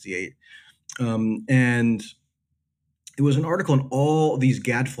 67, 68. And it was an article on all these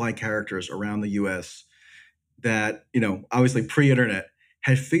gadfly characters around the US that, obviously pre internet,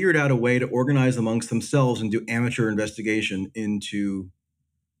 had figured out a way to organize amongst themselves and do amateur investigation into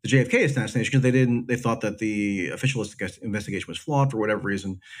the JFK assassination because they thought that the official investigation was flawed for whatever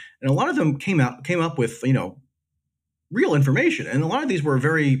reason, and a lot of them came up with real information, and a lot of these were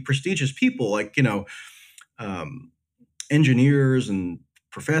very prestigious people, like um, engineers and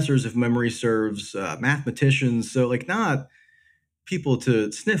professors, if memory serves, mathematicians, so like not people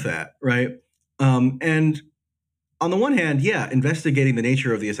to sniff at, right? And on the one hand, yeah, investigating the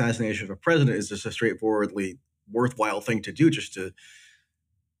nature of the assassination of a president is just a straightforwardly worthwhile thing to do, just to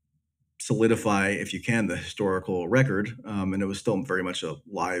solidify, if you can, the historical record. And it was still very much a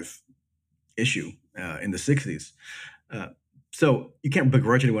live issue in the 60s. So you can't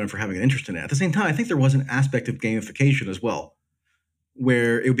begrudge anyone for having an interest in it. At the same time, I think there was an aspect of gamification as well,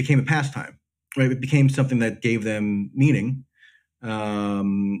 where it became a pastime, right? It became something that gave them meaning.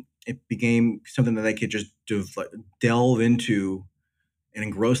 It became something that they could just delve into and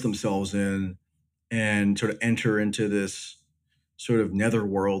engross themselves in and sort of enter into this sort of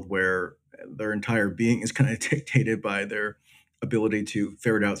netherworld where their entire being is kind of dictated by their ability to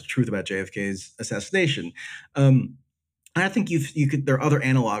ferret out the truth about JFK's assassination. And I think you could. There are other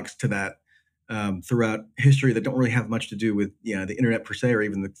analogs to that throughout history that don't really have much to do with the internet per se, or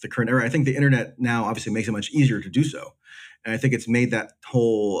even the current era. I think the internet now obviously makes it much easier to do so, and I think it's made that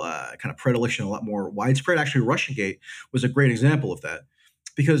whole kind of predilection a lot more widespread. Actually, RussiaGate was a great example of that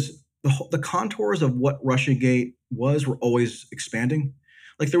because the contours of what RussiaGate was were always expanding.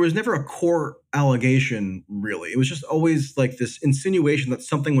 Like there was never a core allegation, really. It was just always like this insinuation that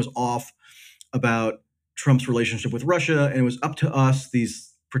something was off about Trump's relationship with Russia, and it was up to us,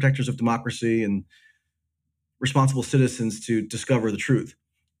 these protectors of democracy and responsible citizens, to discover the truth.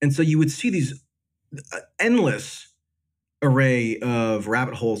 And so you would see these endless array of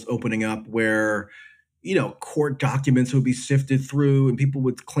rabbit holes opening up where court documents would be sifted through and people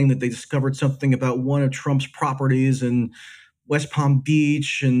would claim that they discovered something about one of Trump's properties in West Palm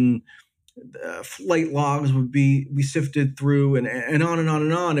Beach, and flight logs would be sifted through, and on and on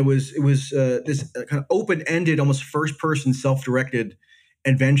and on. It was this kind of open-ended, almost first-person, self-directed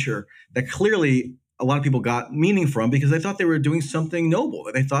adventure that clearly a lot of people got meaning from because they thought they were doing something noble.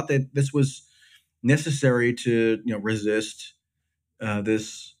 They thought that this was necessary to resist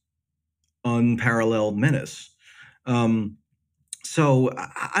this unparalleled menace. So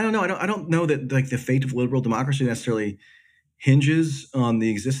I don't know. I don't know that like the fate of liberal democracy necessarily hinges on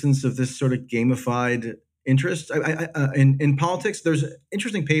the existence of this sort of gamified interest. In politics, there's an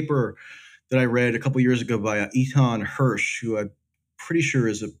interesting paper that I read a couple years ago by Eitan Hirsch, who I'm pretty sure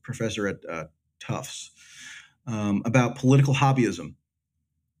is a professor at Tufts, about political hobbyism.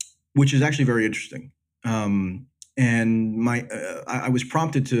 which is actually very interesting. And I was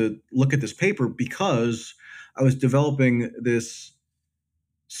prompted to look at this paper because I was developing this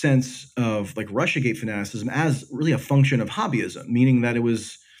sense of like Russiagate fanaticism as really a function of hobbyism, meaning that it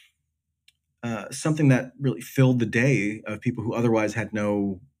was something that really filled the day of people who otherwise had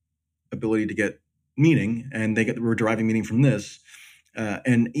no ability to get meaning, and were deriving meaning from this.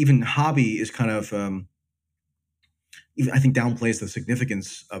 And even hobby is kind of, even I think, downplays the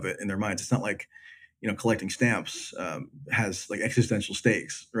significance of it in their minds. It's not like, collecting stamps has like existential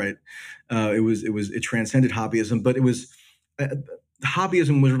stakes, right? It transcended hobbyism, but it was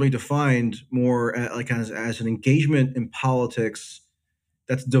hobbyism was really defined more like as an engagement in politics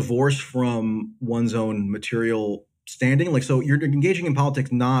that's divorced from one's own material standing. Like, so you're engaging in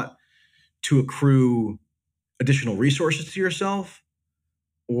politics not to accrue additional resources to yourself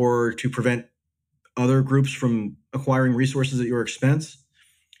or to prevent other groups from acquiring resources at your expense.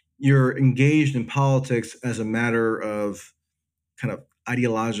 You're engaged in politics as a matter of kind of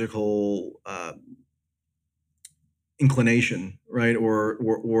ideological inclination, right?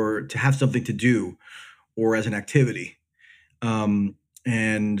 Or to have something to do, or as an activity. And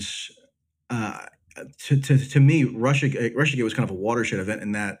to me, Russiagate was kind of a watershed event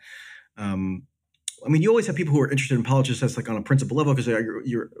in that. I mean, you always have people who are interested in politics that's like on a principle level because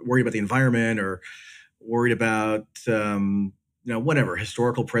you're worried about the environment or worried about whatever,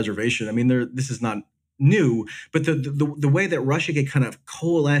 historical preservation. I mean, this is not new, but the way that Russiagate kind of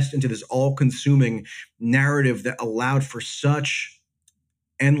coalesced into this all-consuming narrative that allowed for such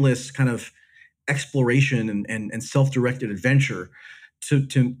endless kind of exploration and self-directed adventure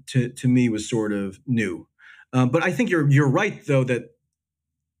to me was sort of new. But I think you're right, though, that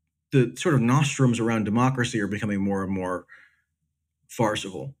the sort of nostrums around democracy are becoming more and more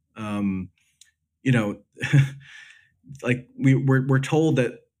farcical. Like we're told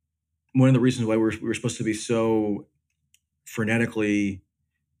that one of the reasons why we're supposed to be so frenetically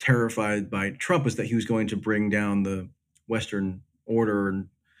terrified by Trump was that he was going to bring down the Western order and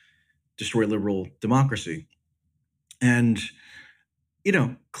destroy liberal democracy. And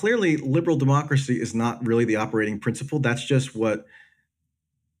clearly liberal democracy is not really the operating principle. That's just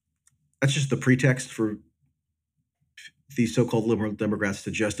the pretext for these so-called liberal Democrats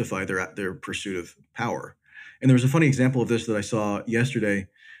to justify their pursuit of power. And there was a funny example of this that I saw yesterday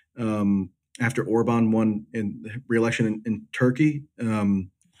after Orban won in the re-election in Turkey.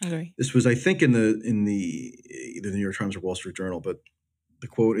 This was, I think, in the either the New York Times or Wall Street Journal, but the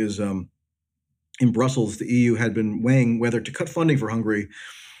quote is, in Brussels, the EU had been weighing whether to cut funding for Hungary,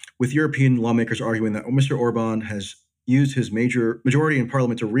 with European lawmakers arguing that Mr. Orban has used his majority in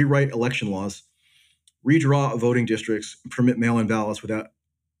parliament to rewrite election laws, redraw voting districts, and permit mail-in ballots without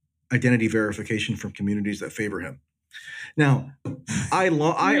identity verification from communities that favor him. Now, I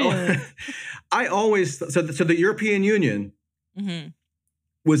always so the European Union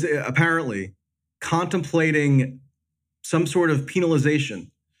was apparently contemplating some sort of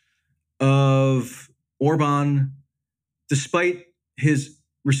penalization of Orban, despite his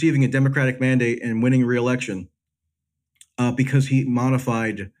receiving a democratic mandate and winning re-election, because he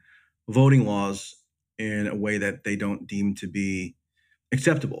modified voting laws in a way that they don't deem to be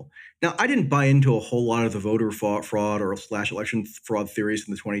acceptable. Now, I didn't buy into a whole lot of the voter fraud or / election fraud theories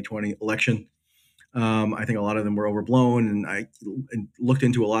in the 2020 election. I think a lot of them were overblown, and I looked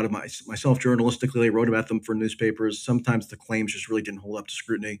into a lot of myself journalistically. I wrote about them for newspapers. Sometimes the claims just really didn't hold up to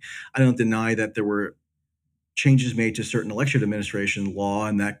scrutiny. I don't deny that there were changes made to certain election administration law,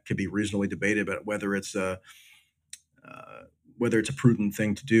 and that could be reasonably debated about whether it's a prudent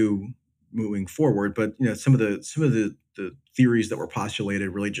thing to do moving forward. But some of the theories that were postulated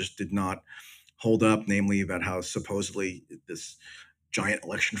really just did not hold up, namely about how supposedly this giant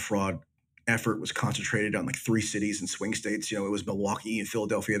election fraud effort was concentrated on like 3 cities and swing states. It was Milwaukee and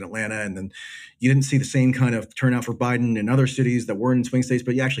Philadelphia and Atlanta, and then you didn't see the same kind of turnout for Biden in other cities that weren't in swing states,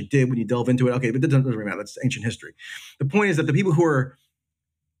 but you actually did when you delve into it. Okay, but that doesn't really matter. That's ancient history. The point is that the people who are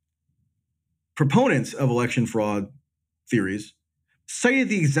proponents of election fraud theories cited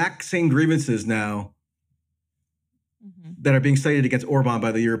the exact same grievances now that are being cited against Orban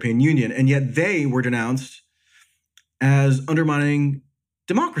by the European Union, and yet they were denounced as undermining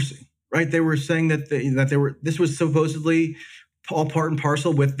democracy. Right? They were saying that this was supposedly all part and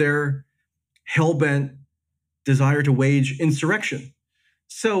parcel with their hell-bent desire to wage insurrection.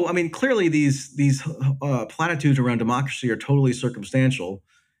 So, I mean, clearly these platitudes around democracy are totally circumstantial,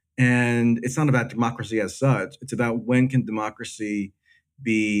 and it's not about democracy as such. It's about when can democracy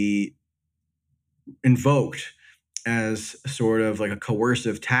be invoked as sort of like a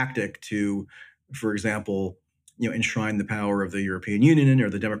coercive tactic to, for example, enshrine the power of the European Union or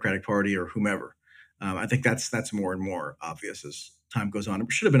the Democratic Party or whomever. I think that's more and more obvious as time goes on.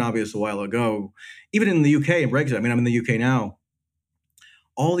 It should have been obvious a while ago, even in the UK and Brexit. I mean, I'm in the UK now.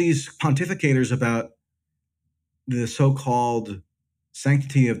 All these pontificators about the so-called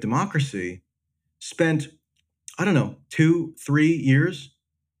sanctity of democracy spent, I don't know, 2-3 years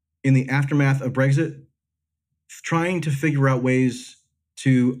in the aftermath of Brexit trying to figure out ways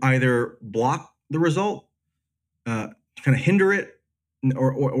to either block the result, kind of hinder it,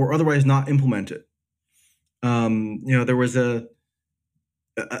 or otherwise not implement it. There was a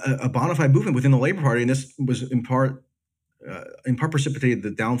bona fide movement within the Labour Party, and this was in part precipitated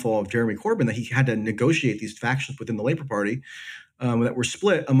the downfall of Jeremy Corbyn, that he had to negotiate these factions within the Labour Party that were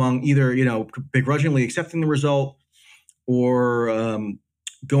split among either begrudgingly accepting the result or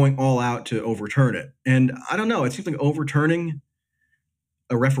going all out to overturn it. And I don't know, it seems like overturning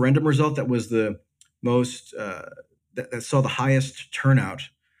a referendum result that was the most that saw the highest turnout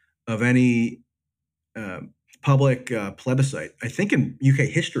of any public plebiscite, I think, in UK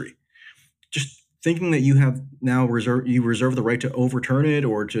history. Just thinking that you have now reserve the right to overturn it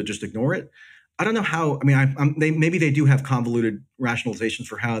or to just ignore it. I don't know how. I mean, maybe they do have convoluted rationalizations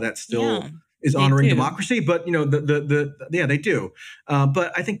for how that still is honoring democracy, but they do.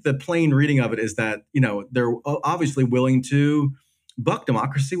 But I think the plain reading of it is that they're obviously willing to buck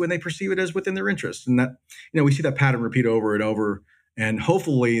democracy when they perceive it as within their interest, and that we see that pattern repeat over and over. And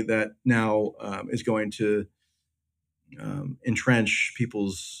hopefully that now is going to entrench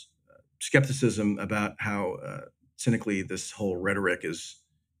people's skepticism about how cynically this whole rhetoric is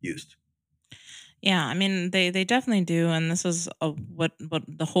used. Yeah, I mean they definitely do, and this is what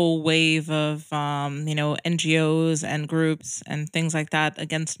the whole wave of NGOs and groups and things like that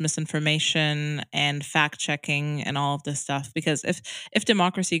against misinformation and fact checking and all of this stuff. Because if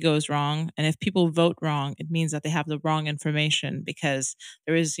democracy goes wrong and if people vote wrong, it means that they have the wrong information. Because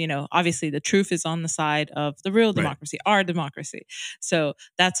there is obviously the truth is on the side of the real democracy, our democracy. So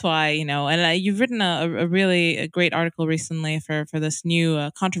that's why and you've written a really great article recently for this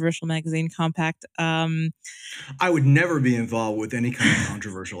new controversial magazine, Compact. I would never be involved with any kind of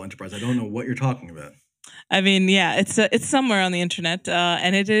controversial enterprise. I don't know what you're talking about. I mean, yeah, it's somewhere on the internet,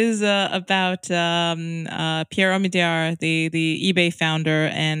 and it is about Pierre Omidyar, the eBay founder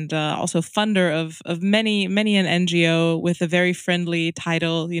and also funder of many an NGO with a very friendly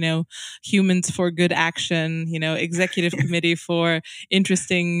title, Humans for Good Action, Executive Committee for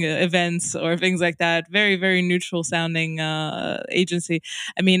Interesting Events or things like that. Very, very neutral sounding agency.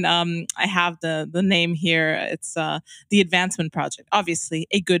 I mean, I have the name here. It's the Advancement Project. Obviously,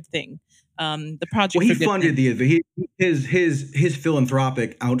 a good thing. The project. Well, he funded his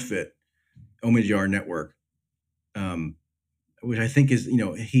philanthropic outfit, Omidyar Network, which I think is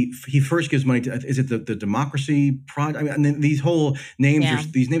he first gives money to. Is it the Democracy Project? I mean, and then these whole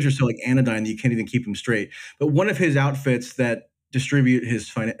names these names are so like anodyne that you can't even keep them straight. But one of his outfits that distribute his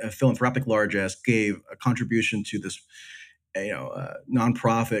philanthropic largesse gave a contribution to this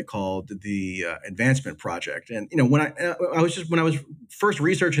nonprofit called the Advancement Project. And when I was first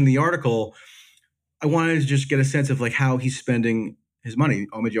researching the article, I wanted to just get a sense of like how he's spending his money.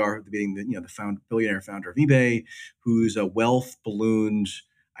 Omidyar being the billionaire founder of eBay, whose wealth ballooned,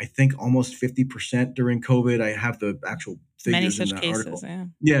 I think, almost 50% during COVID. I have the actual figures in that article.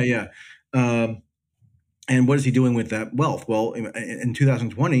 Yeah. And what is he doing with that wealth? Well, in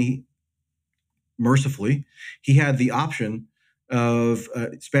 2020. Mercifully, he had the option of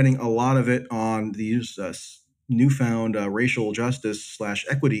spending a lot of it on these newfound racial justice /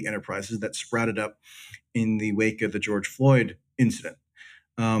 equity enterprises that sprouted up in the wake of the George Floyd incident.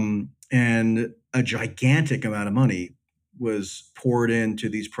 And a gigantic amount of money was poured into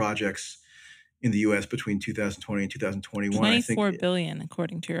these projects in the U.S. between 2020 and 2021. $24 billion,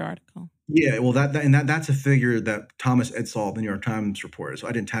 according to your article. Yeah, well, that's a figure that Thomas Edsall, the New York Times, reported. So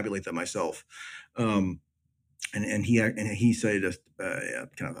I didn't tabulate that myself. And he said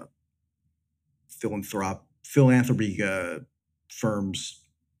kind of a philanthropy firm's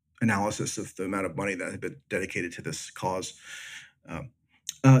analysis of the amount of money that had been dedicated to this cause.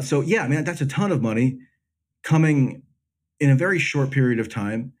 So yeah, I mean, that's a ton of money coming in a very short period of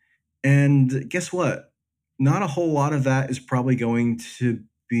time. And guess what? Not a whole lot of that is probably going to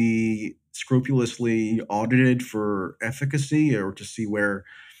be scrupulously audited for efficacy or to see where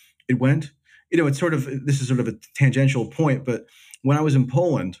it went. It's this is sort of a tangential point, but when I was in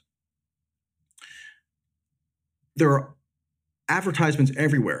Poland, there are advertisements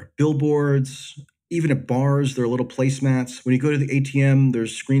everywhere, billboards, even at bars, there are little placemats. When you go to the ATM,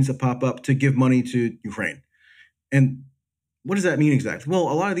 there's screens that pop up to give money to Ukraine. And what does that mean exactly? Well,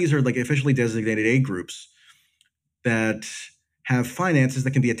 a lot of these are like officially designated aid groups that have finances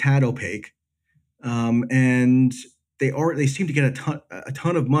that can be a tad opaque, and they seem to get a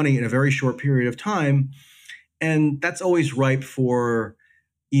ton of money in a very short period of time, and that's always ripe for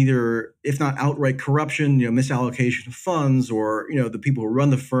either, if not outright corruption, misallocation of funds, or the people who run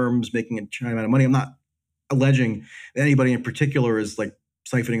the firms making a giant amount of money. I'm not alleging that anybody in particular is like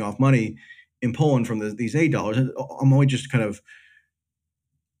siphoning off money in Poland from these aid dollars. I'm only just kind of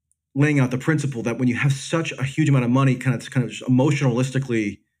laying out the principle that when you have such a huge amount of money kind of just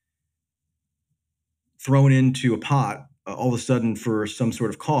emotionalistically thrown into a pot all of a sudden for some sort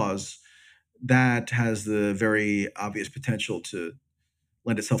of cause, that has the very obvious potential to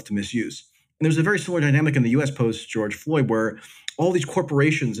lend itself to misuse. And there's a very similar dynamic in the US post George Floyd, where all these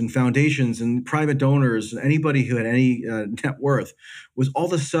corporations and foundations and private donors and anybody who had any net worth was all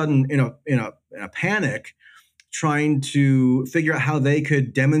of a sudden in a panic, trying to figure out how they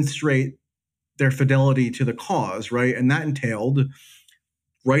could demonstrate their fidelity to the cause, right? And that entailed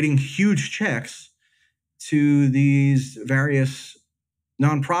writing huge checks to these various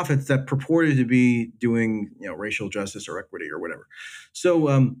nonprofits that purported to be doing, racial justice or equity or whatever.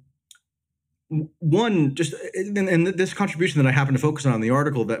 So one, just and this contribution that I happened to focus on in the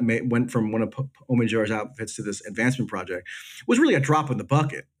article that went from one of Omidyar's outfits to this advancement project was really a drop in the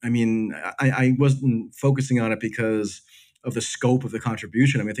bucket. I mean, I wasn't focusing on it because of the scope of the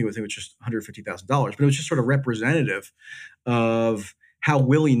contribution. I mean, I think it was just $150,000, but it was just sort of representative of how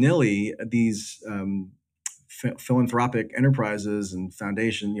willy-nilly these philanthropic enterprises and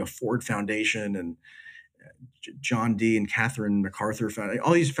foundation, Ford Foundation and John D. and Catherine MacArthur Foundation,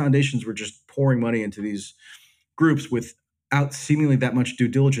 all these foundations were just pouring money into these groups without seemingly that much due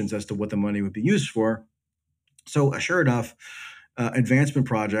diligence as to what the money would be used for. So sure enough, Advancement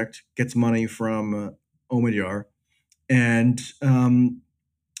Project gets money from Omidyar and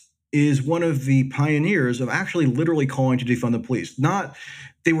is one of the pioneers of actually literally calling to defund the police. Not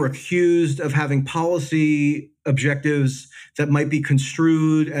they were accused of having policy objectives that might be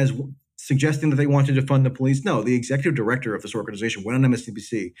construed as suggesting that they wanted to fund the police. No, the executive director of this organization went on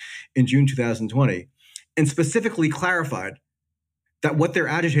MSNBC in June 2020 and specifically clarified that what they're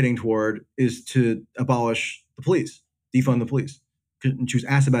agitating toward is to abolish the police, defund the police. And she was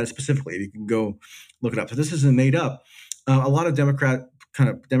asked about it specifically. You can go look it up. So this isn't made up. A lot of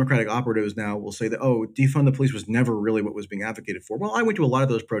Democratic operatives now will say that, defund the police was never really what was being advocated for. Well, I went to a lot of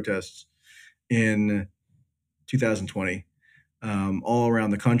those protests in 2020 all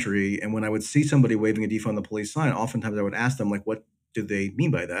around the country. And when I would see somebody waving a defund the police sign, oftentimes I would ask them, like, what do they mean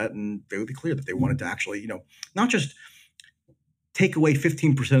by that? And they would be clear that they wanted to actually, not just take away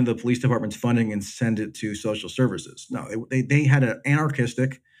 15% of the police department's funding and send it to social services. No, they had an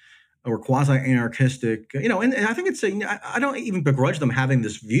anarchistic or quasi-anarchistic, and I think it's I don't even begrudge them having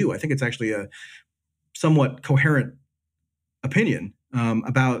this view. I think it's actually a somewhat coherent opinion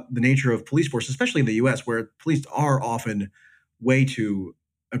about the nature of police force, especially in the U.S., where police are often way too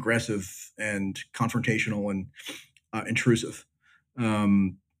aggressive and confrontational and intrusive. So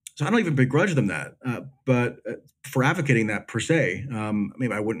I don't even begrudge them that, but for advocating that per se,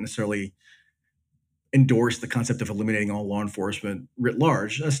 maybe I wouldn't necessarily endorse the concept of eliminating all law enforcement writ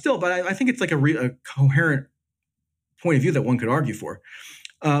large. Still, but I think it's like a coherent point of view that one could argue for.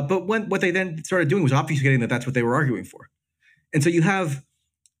 But what they then started doing was obfuscating that that's what they were arguing for. And so you have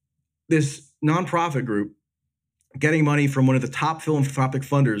this nonprofit group getting money from one of the top philanthropic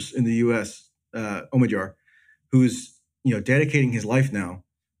funders in the U.S., Omidyar, who's dedicating his life now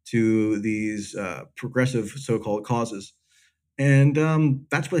to these progressive so-called causes. And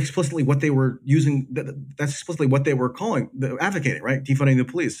that's explicitly what they were using. That's explicitly what they were advocating, right? Defunding the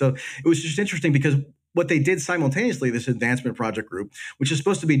police. So it was just interesting because what they did simultaneously, this Advancement Project group, which is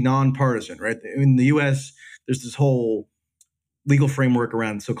supposed to be nonpartisan, right? In the U.S., there's this whole legal framework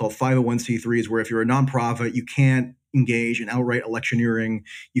around so-called 501c3s, where if you're a nonprofit, you can't engage in outright electioneering.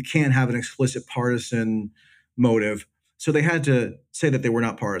 You can't have an explicit partisan motive. So they had to say that they were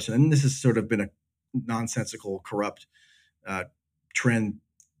not partisan. And this has sort of been a nonsensical, corrupt trend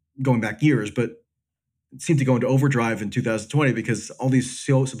going back years, but it seemed to go into overdrive in 2020 because all these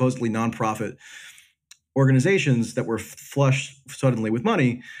supposedly nonprofit organizations that were flushed suddenly with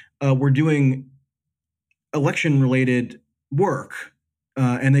money were doing election-related work,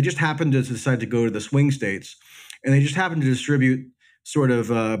 and they just happened to decide to go to the swing states, and they just happened to distribute sort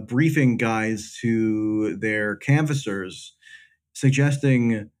of briefing guides to their canvassers,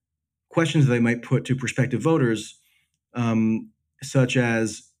 suggesting questions they might put to prospective voters, such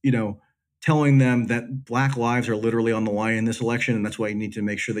as, telling them that Black lives are literally on the line in this election, and that's why you need to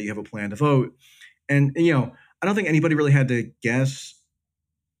make sure that you have a plan to vote. And, I don't think anybody really had to guess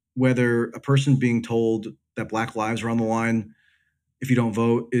whether a person being told that Black lives are on the line if you don't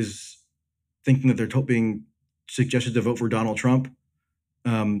vote is thinking that they're being suggested to vote for Donald Trump.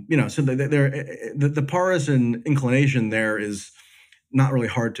 So the partisan inclination there is not really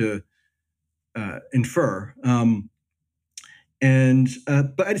hard to infer.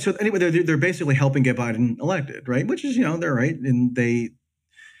 But so anyway, they're basically helping get Biden elected, right? Which is, they're right, and they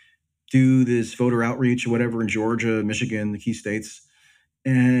do this voter outreach or whatever in Georgia, Michigan, the key states,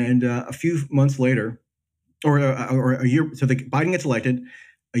 and a few months later, or a year, so Biden gets elected.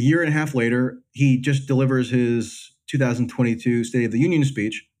 A year and a half later, he just delivers his 2022 State of the Union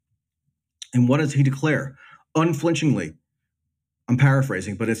speech, and what does he declare? Unflinchingly, I'm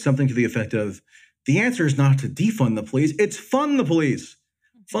paraphrasing, but it's something to the effect of, the answer is not to defund the police, it's fund the police.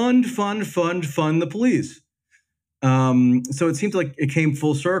 Fund the police. So it seems like it came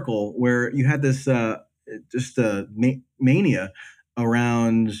full circle where you had this mania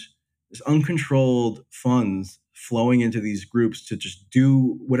around this uncontrolled funds flowing into these groups to just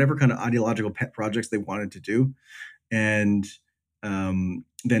do whatever kind of ideological pet projects they wanted to do. And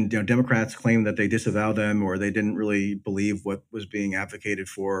then Democrats claim that they disavow them or they didn't really believe what was being advocated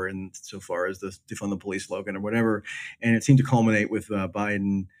for in so far as the defund the police slogan or whatever. And it seemed to culminate with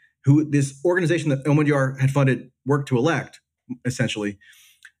Biden, who this organization that Omidyar had funded worked to elect, essentially,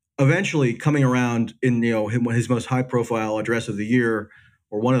 eventually coming around in his most high profile address of the year,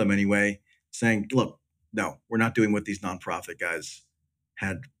 or one of them anyway, saying, look, no, we're not doing what these nonprofit guys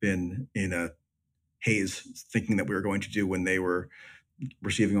had been in a haze thinking that we were going to do when they were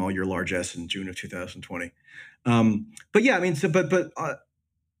receiving all your largesse in June of 2020. But yeah, I mean, so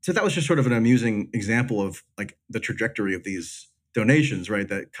that was just sort of an amusing example of like the trajectory of these donations, right,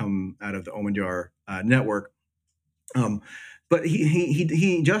 that come out of the Omidyar network. But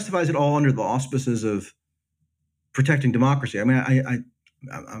he justifies it all under the auspices of protecting democracy. I mean,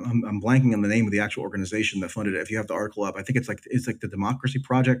 I'm blanking on the name of the actual organization that funded it. If you have the article up, I think it's like the Democracy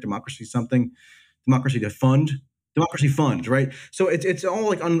Project, Democracy something, Democracy Fund, right? So it's all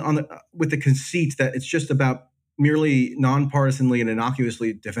like with the conceit that it's just about merely nonpartisanly and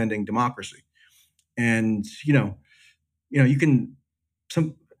innocuously defending democracy, and you can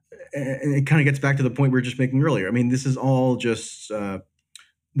and it kind of gets back to the point we were just making earlier. I mean, this is all just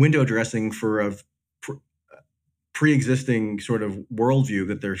window dressing for a pre-existing sort of worldview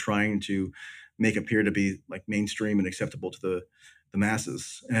that they're trying to make appear to be like mainstream and acceptable to the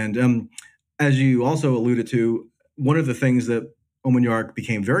masses. And as you also alluded to, one of the things that Omidyar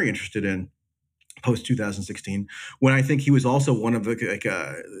became very interested in post 2016, when I think he was also one of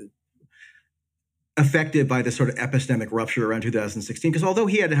the affected by this sort of epistemic rupture around 2016, because although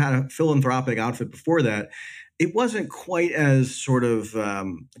he had had a philanthropic outfit before that, it wasn't quite as sort of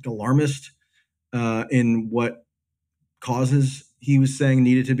alarmist in what causes he was saying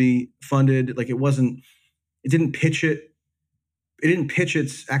needed to be funded. Like it didn't pitch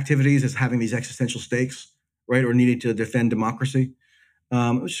its activities as having these existential stakes, right, or needing to defend democracy.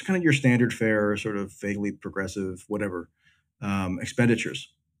 It was just kind of your standard fare, sort of vaguely progressive, whatever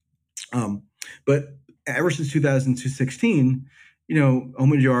expenditures. But ever since 2016,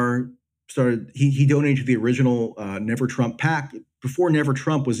 Omidyar started. He donated to the original Never Trump PAC before Never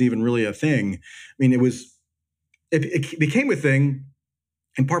Trump was even really a thing. I mean, it became a thing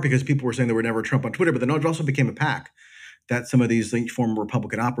in part because people were saying there were Never Trump on Twitter, but then it also became a PAC that some of these former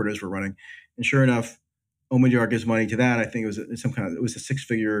Republican operatives were running. And sure enough, Omidyar gives money to that. I think it was a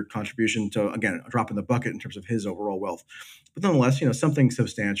six-figure contribution to, again, a drop in the bucket in terms of his overall wealth. But nonetheless, something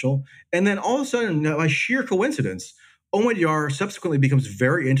substantial. And then all of a sudden, by sheer coincidence, Omidyar subsequently becomes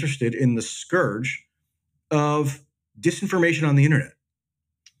very interested in the scourge of disinformation on the internet.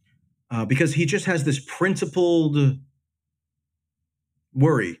 Because he just has this principled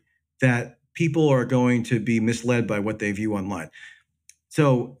worry that people are going to be misled by what they view online.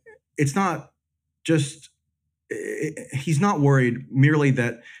 So it's not just, he's not worried merely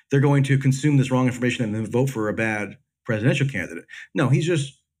that they're going to consume this wrong information and then vote for a bad presidential candidate. No, he's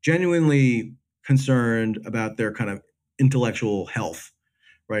just genuinely concerned about their kind of intellectual health,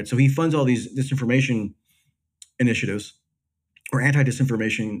 right? So he funds all these disinformation initiatives or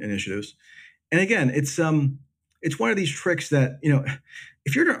anti-disinformation initiatives. And again, it's one of these tricks that,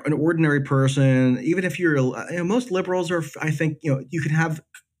 if you're an ordinary person, even if you're, most liberals are, I think, you can have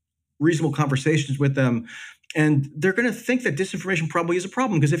reasonable conversations with them, and they're going to think that disinformation probably is a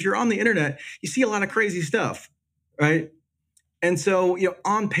problem, because if you're on the internet, you see a lot of crazy stuff, right? And so,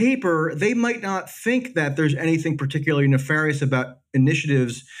 on paper, they might not think that there's anything particularly nefarious about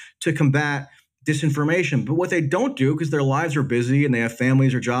initiatives to combat disinformation. But what they don't do, because their lives are busy and they have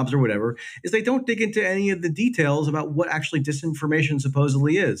families or jobs or whatever, is they don't dig into any of the details about what actually disinformation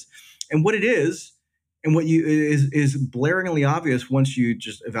supposedly is. And what it is And what you is blaringly obvious once you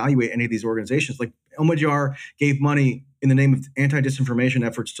just evaluate any of these organizations. Like Omidyar gave money in the name of anti-disinformation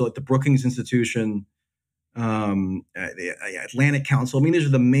efforts to like the Brookings Institution, the Atlantic Council. I mean, these are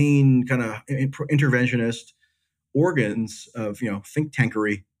the main kind of interventionist organs of think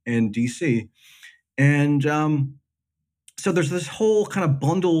tankery in DC, and so there's this whole kind of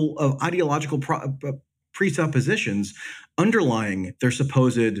bundle of ideological presuppositions underlying their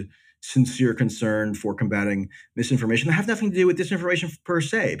supposed sincere concern for combating misinformation that have nothing to do with disinformation per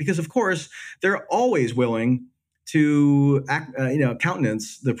se, because of course they're always willing to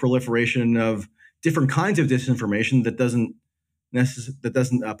countenance the proliferation of different kinds of disinformation that doesn't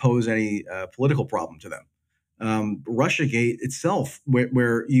pose any political problem to them. Russiagate itself,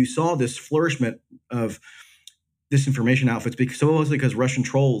 where you saw this flourishment of disinformation outfits, because Russian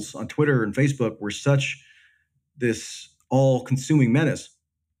trolls on Twitter and Facebook were such this all-consuming menace.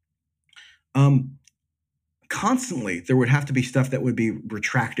 Constantly, there would have to be stuff that would be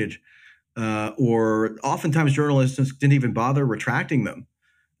retracted, or oftentimes journalists didn't even bother retracting them.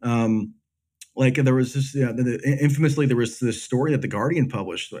 Like there was this, infamously, there was this story that The Guardian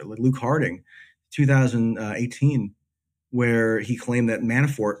published, like Luke Harding, 2018, where he claimed that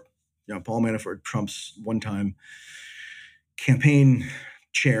Manafort, Paul Manafort, Trump's one-time campaign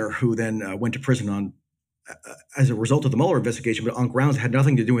chair, who then went to prison on as a result of the Mueller investigation, but on grounds that had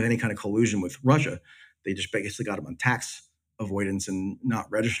nothing to do with any kind of collusion with Russia. They just basically got him on tax avoidance and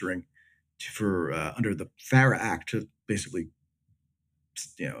not registering for under the FARA Act to basically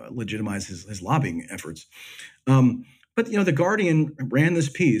legitimize his lobbying efforts. But The Guardian ran this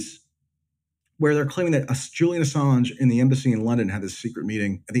piece where they're claiming that Julian Assange in the embassy in London had this secret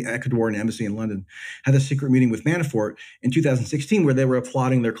meeting, the Ecuadorian embassy in London had this secret meeting with Manafort in 2016 where they were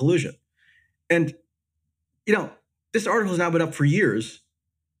applauding their collusion. And, this article has now been up for years.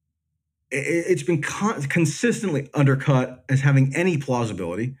 It's been consistently undercut as having any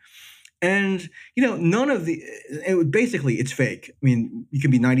plausibility. And, none of basically it's fake. I mean, you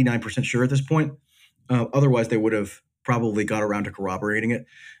can be 99% sure at this point. Otherwise, they would have probably got around to corroborating it.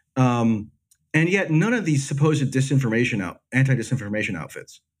 And yet none of these supposed anti-disinformation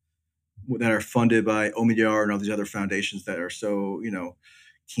outfits that are funded by Omidyar and all these other foundations that are so,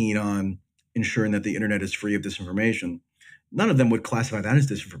 keen on ensuring that the internet is free of disinformation, none of them would classify that as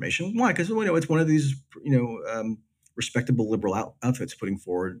disinformation. Why? Because it's one of these, respectable liberal outfits putting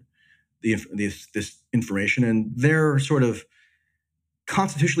forward this information, and they're sort of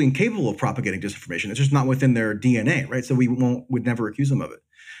constitutionally incapable of propagating disinformation. It's just not within their DNA, right? So would never accuse them of it.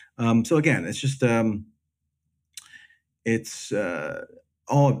 So again, it's just it's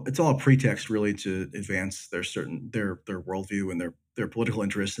all a pretext really to advance their worldview and their political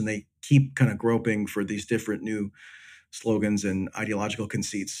interests, and they keep kind of groping for these different new slogans and ideological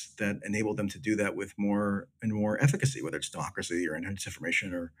conceits that enable them to do that with more and more efficacy, whether it's democracy or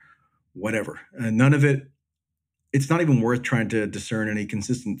anti-disinformation or whatever. And none of it. It's not even worth trying to discern any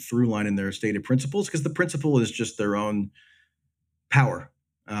consistent through line in their stated principles, because the principle is just their own power.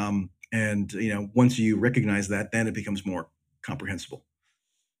 And once you recognize that, then it becomes more comprehensible.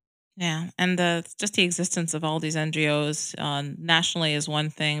 Yeah, and just the existence of all these NGOs nationally is one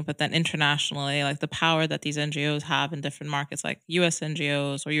thing, but then internationally, like the power that these NGOs have in different markets, like U.S.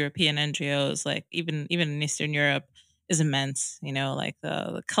 NGOs or European NGOs, like even in Eastern Europe, is immense. Like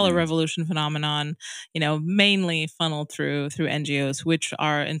the color revolution phenomenon, mainly funneled through NGOs, which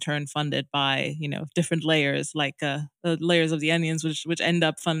are in turn funded by different layers, like the layers of the onions, which end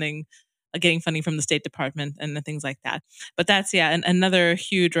up getting funding from the State Department and things like that. But that's another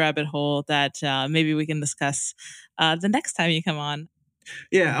huge rabbit hole that maybe we can discuss the next time you come on.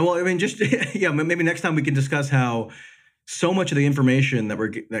 Yeah, well, I mean, just maybe next time we can discuss how so much of the information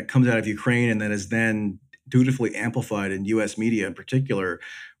that comes out of Ukraine and that is then dutifully amplified in U.S. media in particular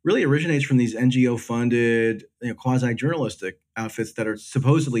really originates from these NGO-funded, quasi-journalistic outfits that are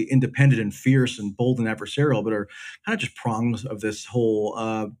supposedly independent and fierce and bold and adversarial, but are kind of just prongs of this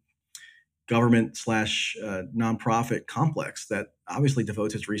whole government / nonprofit complex that obviously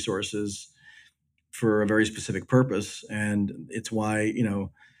devotes its resources for a very specific purpose. And it's why,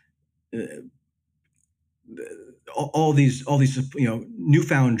 all these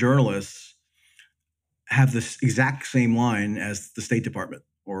newfound journalists have this exact same line as the State Department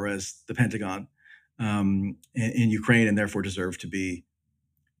or as the Pentagon in Ukraine, and therefore deserve to be,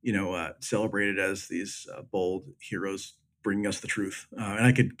 celebrated as these bold heroes bringing us the truth. And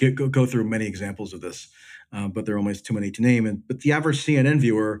I could go through many examples of this, but there are almost too many to name. But the average CNN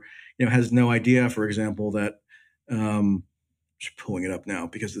viewer, has no idea, for example, that just pulling it up now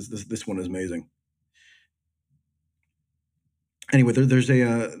because this one is amazing. Anyway, there's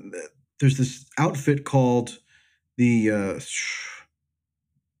there's this outfit called the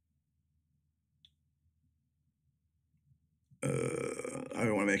I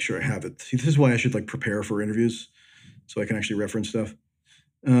want to make sure I have it. See, this is why I should like prepare for interviews so I can actually reference stuff.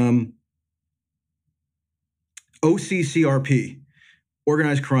 OCCRP,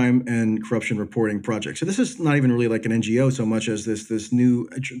 Organized Crime and Corruption Reporting Project. So this is not even really like an NGO so much as this new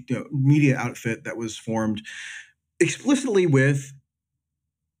media outfit that was formed explicitly with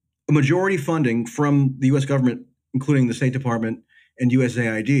a majority funding from the U.S. government, including the State Department and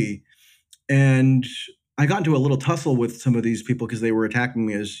USAID. And I got into a little tussle with some of these people because they were attacking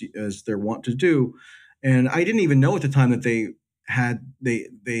me as they're wont to do. And I didn't even know at the time that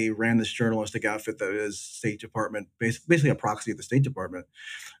they ran this journalistic outfit that is State Department, basically a proxy of the State Department.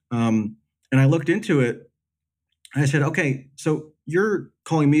 And I looked into it and I said, okay, so you're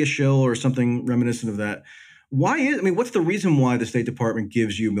calling me a shill or something reminiscent of that. What's the reason why the State Department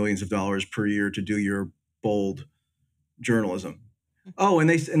gives you millions of dollars per year to do your bold journalism? Oh, and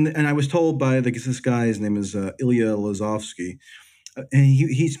I was told by this guy, his name is Ilya Lazovsky, and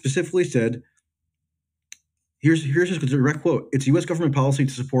he specifically said, here's his direct quote: "It's U.S. government policy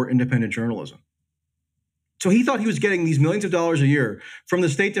to support independent journalism." So he thought he was getting these millions of dollars a year from the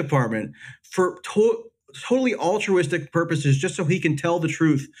State Department for totally altruistic purposes, just so he can tell the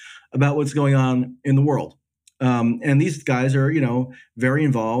truth about what's going on in the world. And these guys are, very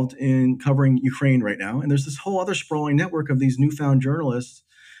involved in covering Ukraine right now. And there's this whole other sprawling network of these newfound journalists.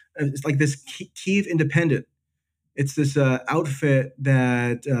 It's like this Kyiv Independent. It's this outfit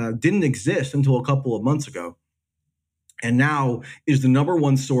that didn't exist until a couple of months ago, and now is the number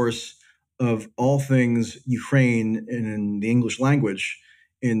one source of all things Ukraine in the English language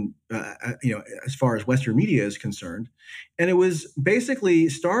as far as Western media is concerned. And it was basically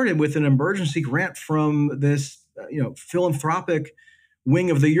started with an emergency grant from this, philanthropic wing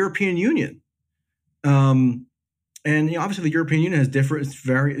of the European Union. And obviously the European Union has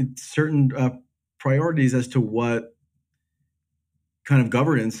certain priorities as to what kind of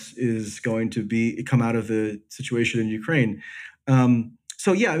governance is going to come out of the situation in Ukraine.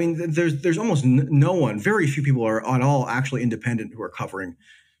 So yeah, there's almost no one, very few people are at all actually independent who are covering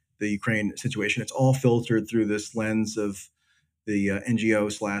the Ukraine situation. It's all filtered through this lens of the NGO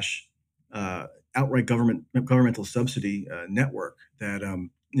 / outright governmental subsidy network that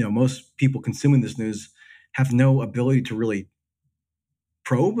most people consuming this news have no ability to really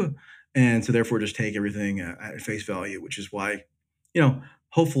probe, and so therefore just take everything at face value, which is why,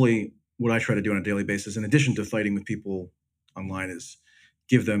 hopefully what I try to do on a daily basis, in addition to fighting with people online, is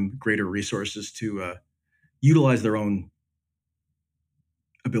give them greater resources to utilize their own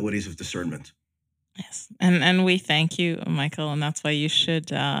abilities of discernment. Yes, and we thank you, Michael, and that's why you should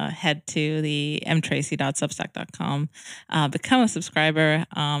head to the mtracy.substack.com, become a subscriber,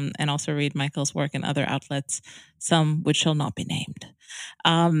 and also read Michael's work in other outlets, some which shall not be named.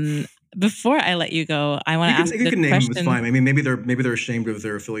 Before I let you go, I want to ask you can name them. It's fine. Maybe they're ashamed of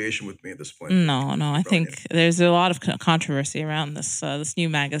their affiliation with me at this point. No. I think there's a lot of controversy around this new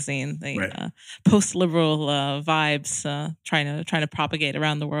magazine, the right. Post-liberal vibes trying to propagate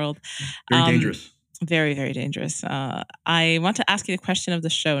around the world. Very dangerous. Very, very dangerous. I want to ask you the question of the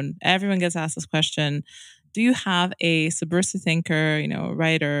show. Everyone gets asked this question. Do you have a subversive thinker,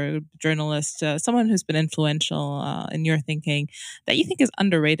 writer, journalist, someone who's been influential in your thinking that you think is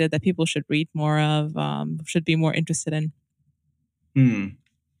underrated, that people should read more of, should be more interested in?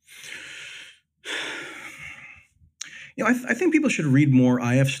 I think people should read more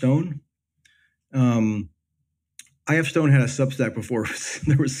I.F. Stone. I.F. Stone had a Substack before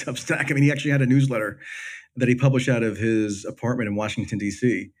there was Substack. He actually had a newsletter that he published out of his apartment in Washington,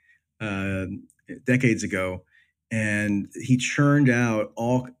 D.C. Decades ago, and he churned out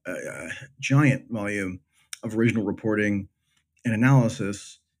all giant volume of original reporting and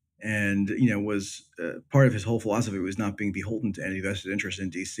analysis, and was part of his whole philosophy was not being beholden to any vested interest in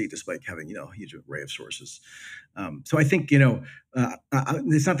DC, despite having a huge array of sources. So I think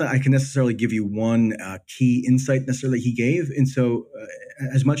it's not that I can necessarily give you one key insight necessarily he gave, and so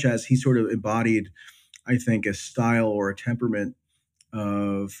as much as he sort of embodied, I think, a style or a temperament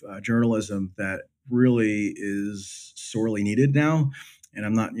of journalism that really is sorely needed now. And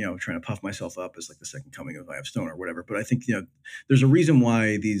I'm not, trying to puff myself up as like the second coming of I.F. Stone or whatever, but I think, there's a reason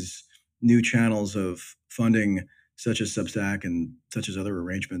why these new channels of funding, such as Substack and such as other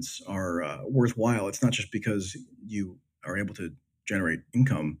arrangements, are worthwhile. It's not just because you are able to generate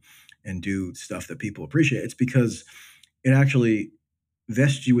income and do stuff that people appreciate. It's because it actually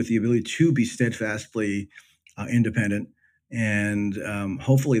vests you with the ability to be steadfastly independent. And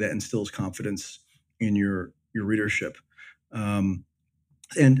hopefully that instills confidence in your readership.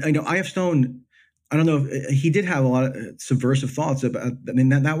 And I know I.F. Stone, I don't know if he did have a lot of subversive thoughts about. I mean,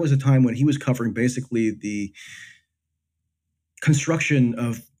 that was a time when he was covering basically the construction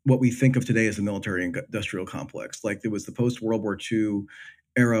of what we think of today as the military industrial complex. Like, there was the post World War II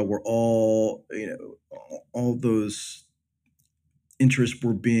era where all those interests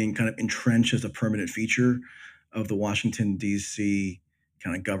were being kind of entrenched as a permanent feature of the Washington, D.C.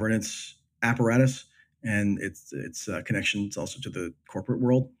 kind of governance apparatus and its connections also to the corporate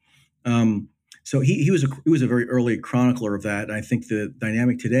world. So he was a very early chronicler of that. And I think the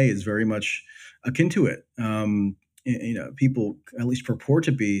dynamic today is very much akin to it. People at least purport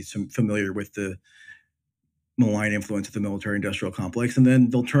to be familiar with the malign influence of the military-industrial complex, and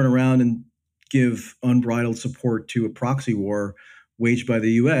then they'll turn around and give unbridled support to a proxy war waged by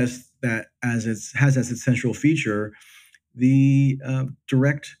the U.S. that has as its central feature the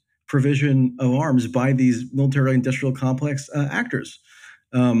direct provision of arms by these military-industrial complex actors.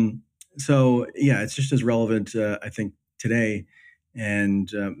 So yeah, it's just as relevant, I think, today, and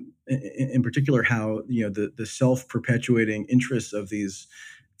in particular, how the self-perpetuating interests of these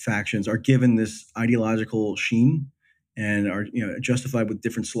factions are given this ideological sheen and are justified with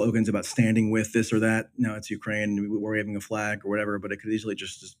different slogans about standing with this or that. No, it's Ukraine, we're waving a flag or whatever, but it could easily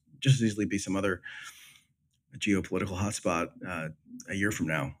just as easily be some other geopolitical hotspot a year from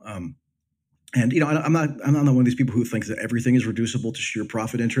now. And I'm not one of these people who thinks that everything is reducible to sheer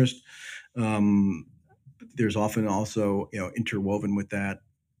profit interest. There's often also interwoven with that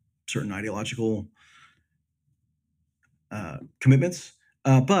certain ideological commitments,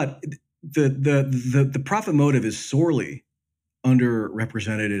 but the profit motive is sorely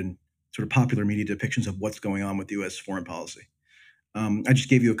underrepresented in sort of popular media depictions of what's going on with U.S. foreign policy. I just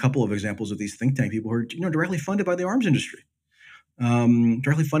gave you a couple of examples of these think tank people who are directly funded by the arms industry,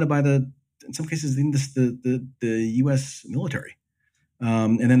 directly funded by in some cases the U.S. military,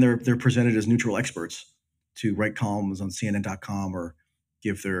 and then they're presented as neutral experts to write columns on CNN.com or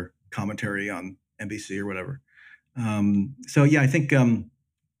give their commentary on NBC or whatever. So yeah, I think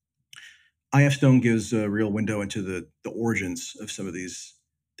I.F. Stone gives a real window into the origins of some of these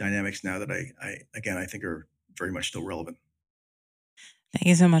dynamics now that I think are very much still relevant. Thank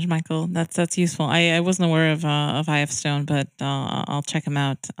you so much, Michael. That's useful. I wasn't aware of I.F. Stone, but I'll check him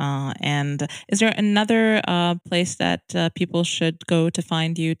out. And is there another place that people should go to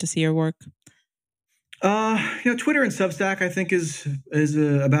find you, to see your work? Twitter and Substack, I think, is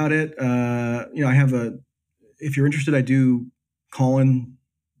about it. I have if you're interested, I do call-in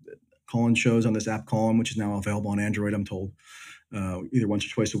shows on this app, Call-In, which is now available on Android, I'm told, either once or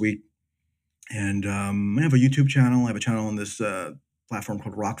twice a week. And I have a YouTube channel. I have a channel on this platform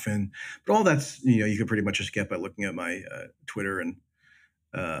called Rockfin. But all that's, you can pretty much just get by looking at my Twitter, and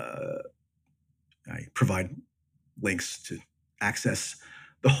I provide links to access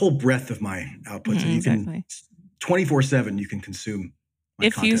the whole breadth of my output. So you can 24/7 you can consume my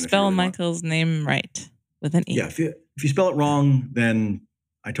if you spell really Michael's name right with an E. Yeah, if you spell it wrong, then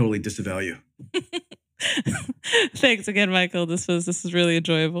I totally disavow you. Thanks again, Michael. This was really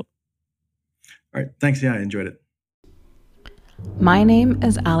enjoyable. All right, thanks. Yeah, I enjoyed it. My name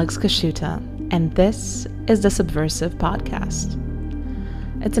is Alex Kashuta, and this is the Subversive Podcast.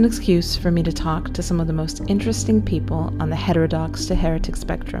 It's an excuse for me to talk to some of the most interesting people on the heterodox to heretic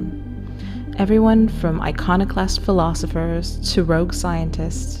spectrum. Everyone from iconoclast philosophers to rogue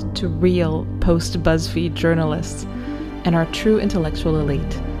scientists to real post-BuzzFeed journalists and our true intellectual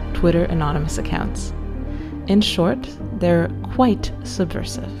elite, Twitter anonymous accounts. In short, they're quite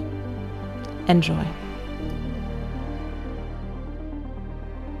subversive. Enjoy.